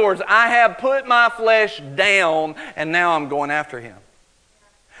 In other words, I have put my flesh down and now I'm going after Him.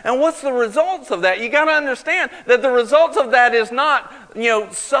 And what's the results of that? You got to understand that the results of that is not,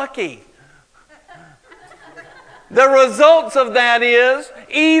 sucky. The results of that is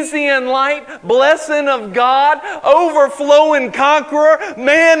easy and light, blessing of God, overflowing conqueror,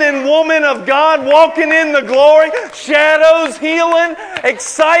 man and woman of God walking in the glory, shadows healing,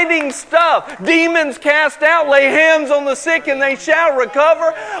 exciting stuff. Demons cast out, lay hands on the sick and they shall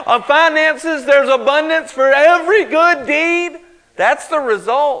recover. Of finances, there's abundance for every good deed. That's the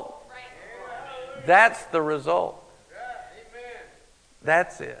result. That's the result.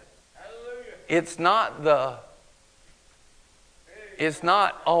 That's it. It's not,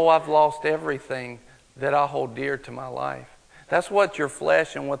 oh, I've lost everything that I hold dear to my life. That's what your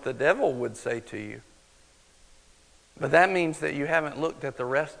flesh and what the devil would say to you. But that means that you haven't looked at the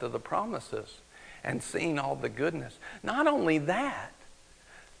rest of the promises and seen all the goodness. Not only that,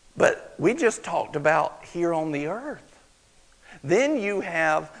 but we just talked about here on the earth. Then you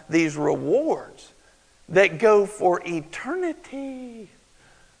have these rewards that go for eternity.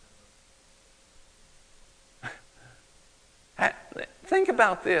 Think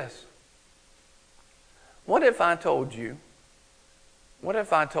about this. What if I told you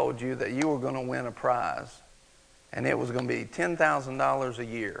that you were going to win a prize and it was going to be $10,000 a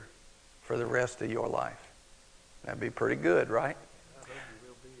year for the rest of your life? That'd be pretty good, right?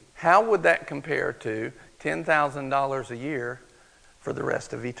 How would that compare to $10,000 a year for the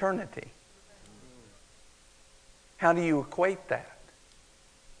rest of eternity? How do you equate that?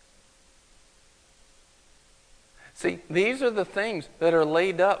 See, these are the things that are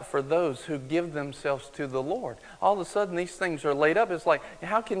laid up for those who give themselves to the Lord. All of a sudden, these things are laid up. It's like,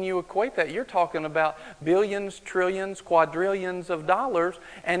 how can you equate that? You're talking about billions, trillions, quadrillions of dollars,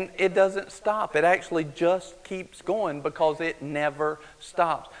 and it doesn't stop. It actually just keeps going because it never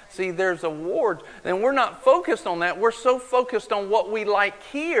stops. See, there's awards, and we're not focused on that. We're so focused on what we like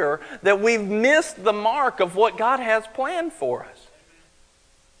here that we've missed the mark of what God has planned for us.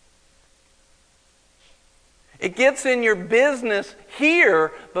 It gets in your business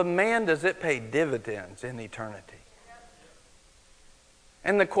here, but man, does it pay dividends in eternity.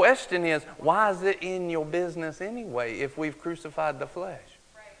 And the question is, why is it in your business anyway if we've crucified the flesh?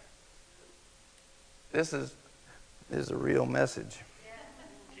 This is a real message.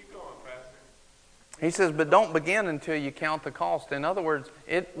 Keep going, Pastor. He says, but don't begin until you count the cost. In other words,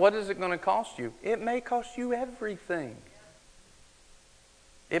 what is it going to cost you? It may cost you everything.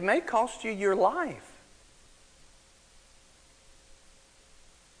 It may cost you your life.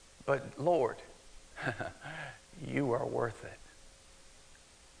 But Lord, you are worth it.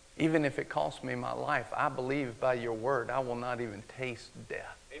 Even if it costs me my life, I believe by your word I will not even taste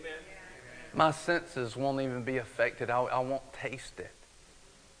death. Amen. My senses won't even be affected. I won't taste it.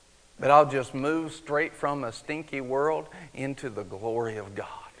 But I'll just move straight from a stinky world into the glory of God.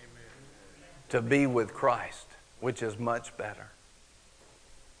 Amen. To be with Christ, which is much better.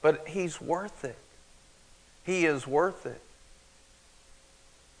 But He's worth it. He is worth it.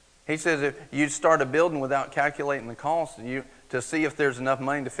 He says if you start a building without calculating the cost to see if there's enough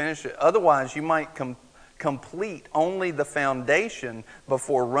money to finish it, otherwise you might complete only the foundation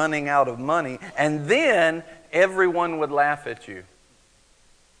before running out of money, and then everyone would laugh at you.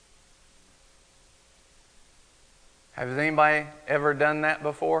 Has anybody ever done that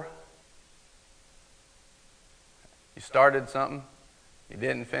before? You started something, you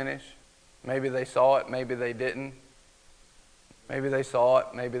didn't finish. Maybe they saw it, maybe they didn't. Maybe they saw it,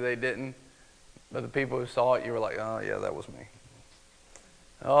 maybe they didn't. But the people who saw it, you were like, oh yeah, that was me.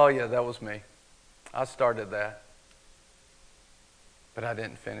 Oh yeah, that was me. I started that. But I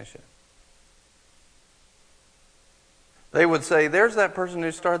didn't finish it. They would say, there's that person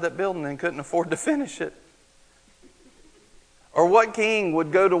who started that building and couldn't afford to finish it. Or what king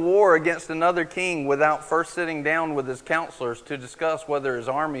would go to war against another king without first sitting down with his counselors to discuss whether his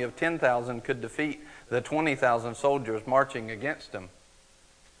army of 10,000 could defeat the 20,000 soldiers marching against him?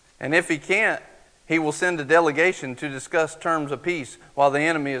 And if he can't, he will send a delegation to discuss terms of peace while the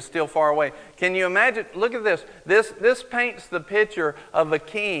enemy is still far away. Can you imagine? Look at this. This paints the picture of a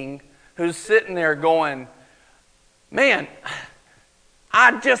king who's sitting there going, man,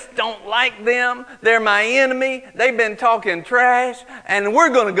 I just don't like them. They're my enemy. They've been talking trash, and we're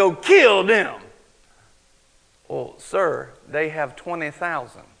going to go kill them. Well, sir, they have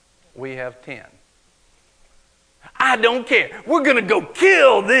 20,000. We have 10. I don't care. We're going to go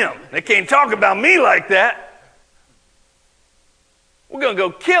kill them. They can't talk about me like that. We're going to go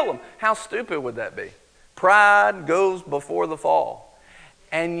kill them. How stupid would that be? Pride goes before the fall.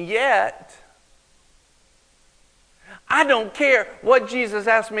 And yet, I don't care what Jesus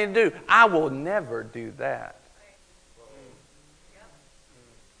asked me to do. I will never do that.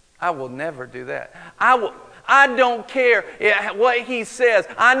 I will never do that. I don't care what He says.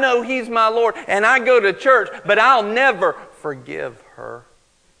 I know He's my Lord, and I go to church, but I'll never forgive her.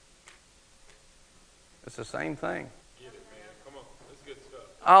 It's the same thing. Get it, man. Come on. That's good stuff.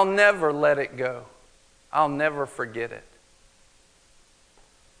 I'll never let it go. I'll never forget it.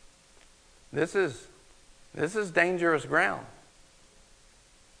 This is dangerous ground.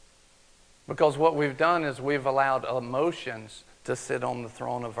 Because what we've done is we've allowed emotions to sit on the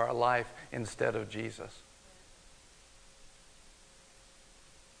throne of our life instead of Jesus.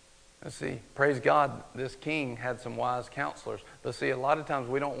 And see, praise God, this king had some wise counselors. But see, a lot of times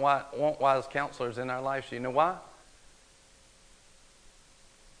we don't want wise counselors in our lives. You know why?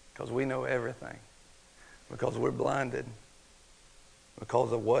 Because we know everything. Because we're blinded.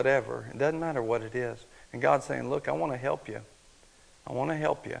 Because of whatever. It doesn't matter what it is. And God's saying, look, I want to help you. I want to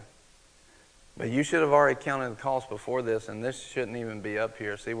help you. But you should have already counted the cost before this, and this shouldn't even be up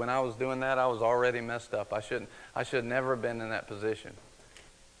here. See, when I was doing that, I was already messed up. I should never have been in that position.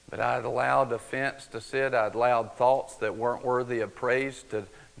 But I had allowed offense to sit. I had allowed thoughts that weren't worthy of praise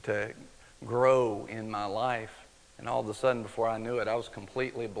to grow in my life. And all of a sudden, before I knew it, I was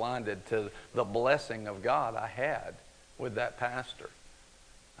completely blinded to the blessing of God I had with that pastor.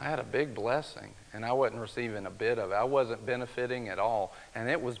 I had a big blessing, and I wasn't receiving a bit of it. I wasn't benefiting at all. And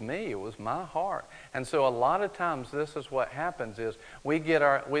it was me. It was my heart. And so a lot of times this is what happens is we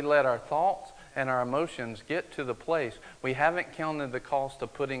let our thoughts and our emotions get to the place we haven't counted the cost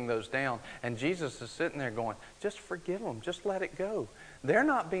of putting those down. And Jesus is sitting there going, just forgive them. Just let it go. They're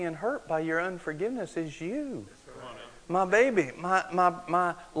not being hurt by your unforgiveness. It's you. My baby,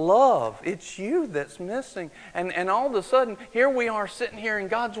 my love, it's you that's missing. And all of a sudden, here we are sitting here and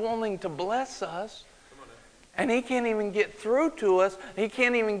God's wanting to bless us. And He can't even get through to us. He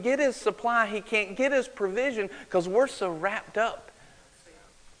can't even get His supply. He can't get His provision because we're so wrapped up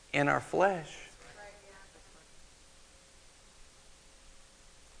in our flesh.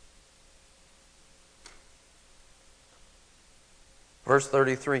 Verse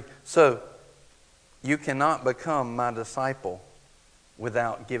 33, so you cannot become my disciple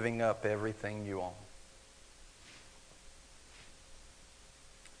without giving up everything you own.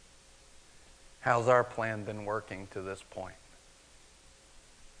 How's our plan been working to this point?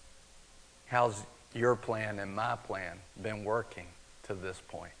 How's your plan and my plan been working to this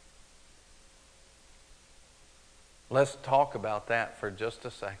point? Let's talk about that for just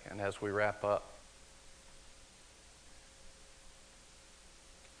a second as we wrap up.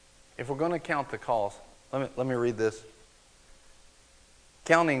 If we're going to count the cost, let me read this.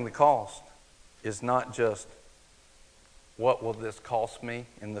 Counting the cost is not just what will this cost me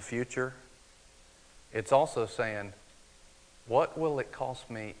in the future. It's also saying, what will it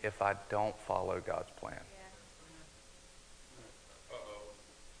cost me if I don't follow God's plan?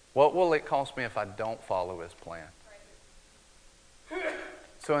 What will it cost me if I don't follow His plan?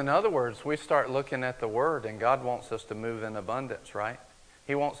 So in other words, we start looking at the Word, and God wants us to move in abundance, right?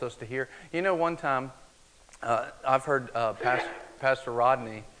 He wants us to hear. You know, one time, I've heard Pastor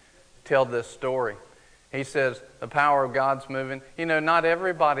Rodney tell this story. He says, the power of God's moving. You know, not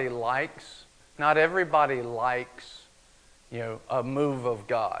everybody likes, a move of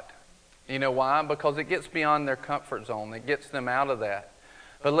God. You know why? Because it gets beyond their comfort zone. It gets them out of that.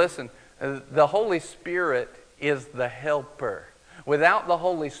 But listen, the Holy Spirit is the helper. Without the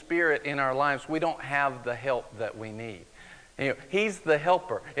Holy Spirit in our lives, we don't have the help that we need. You know, He's the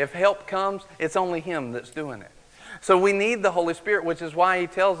helper. If help comes, it's only Him that's doing it. So we need the Holy Spirit, which is why He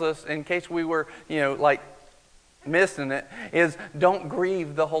tells us, in case we were, missing it, is don't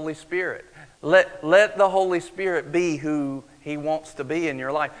grieve the Holy Spirit. Let the Holy Spirit be who He wants to be in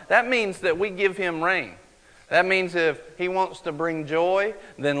your life. That means that we give Him reign. That means if He wants to bring joy,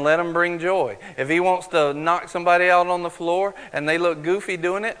 then let Him bring joy. If He wants to knock somebody out on the floor and they look goofy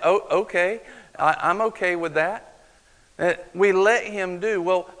doing it, okay, I'm okay with that. We let Him do.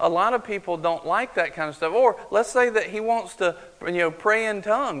 Well, a lot of people don't like that kind of stuff. Or let's say that He wants to, pray in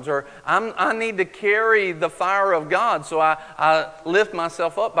tongues. Or I need to carry the fire of God, so I lift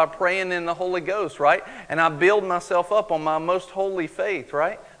myself up by praying in the Holy Ghost, right? And I build myself up on my most holy faith,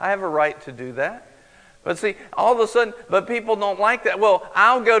 right? I have a right to do that. But see, all of a sudden, but people don't like that. Well,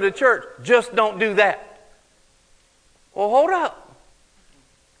 I'll go to church. Just don't do that.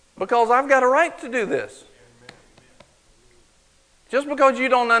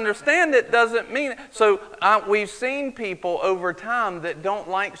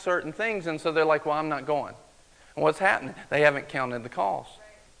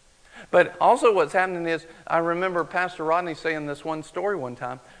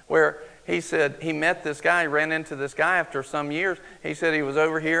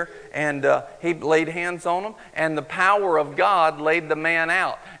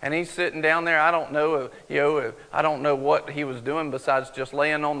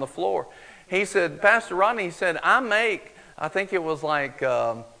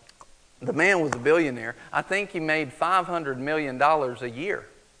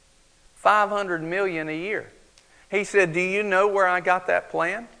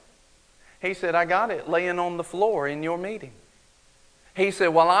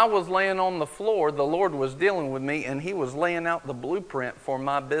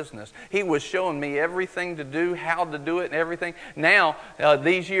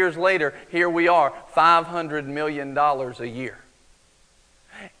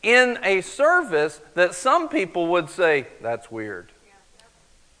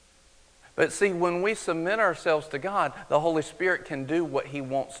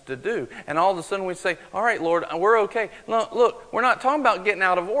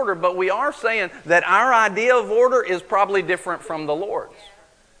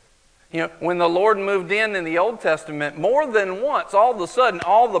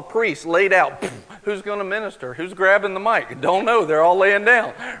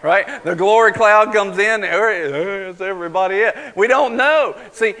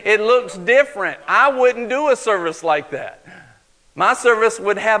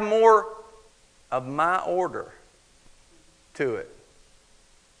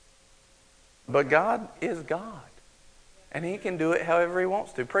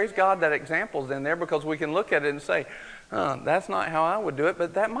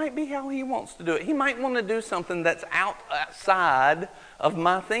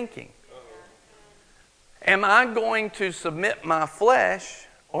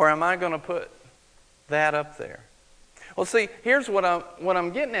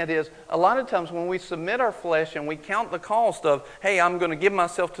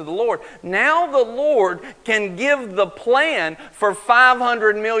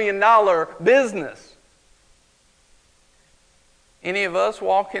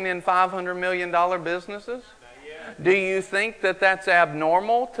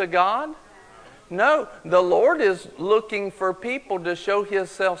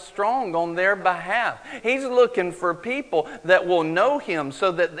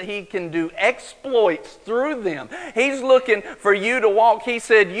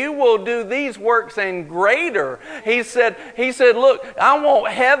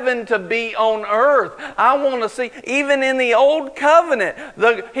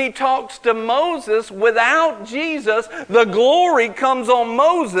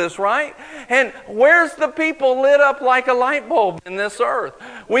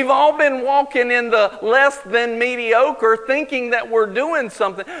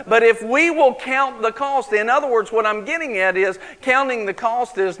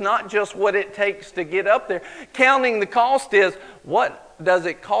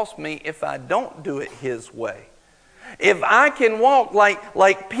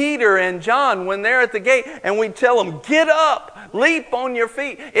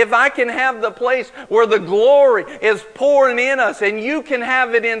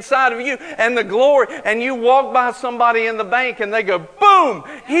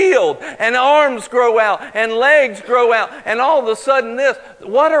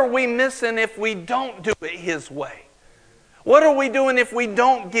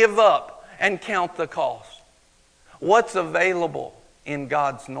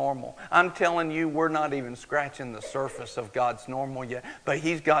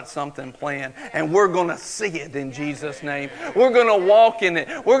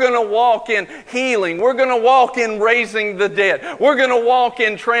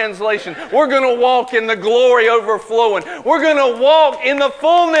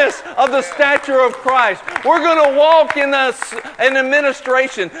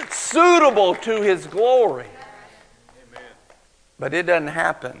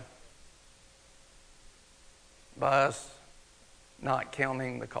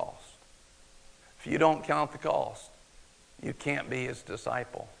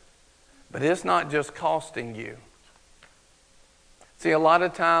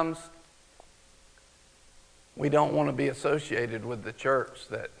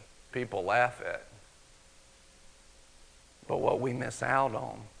 But what we miss out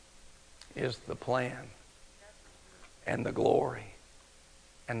on is the plan and the glory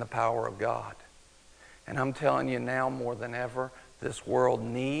and the power of God. And I'm telling you now more than ever, this world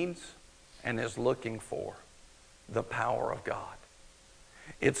needs and is looking for the power of God.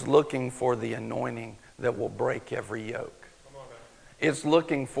 It's looking for the anointing that will break every yoke. It's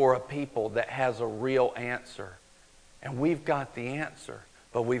looking for a people that has a real answer. And we've got the answer,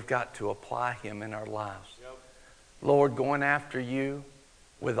 but we've got to apply Him in our lives. Yep. Lord, going after You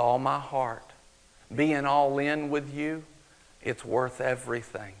with all my heart, being all in with You, it's worth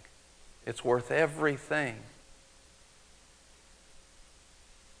everything. It's worth everything.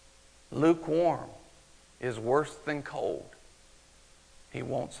 Lukewarm is worse than cold. He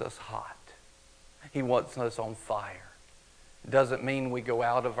wants us hot. He wants us on fire. It doesn't mean we go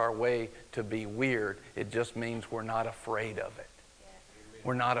out of our way to be weird. It just means we're not afraid of it.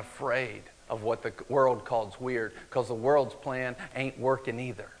 We're not afraid of what the world calls weird, because the world's plan ain't working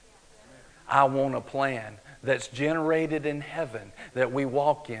either. I want a plan that's generated in heaven, that we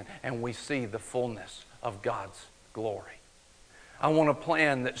walk in and we see the fullness of God's glory. I want a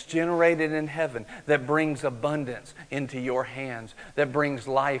plan that's generated in heaven, that brings abundance into your hands, that brings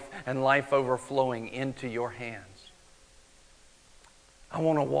life and life overflowing into your hands. I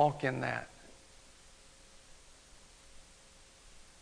want to walk in that.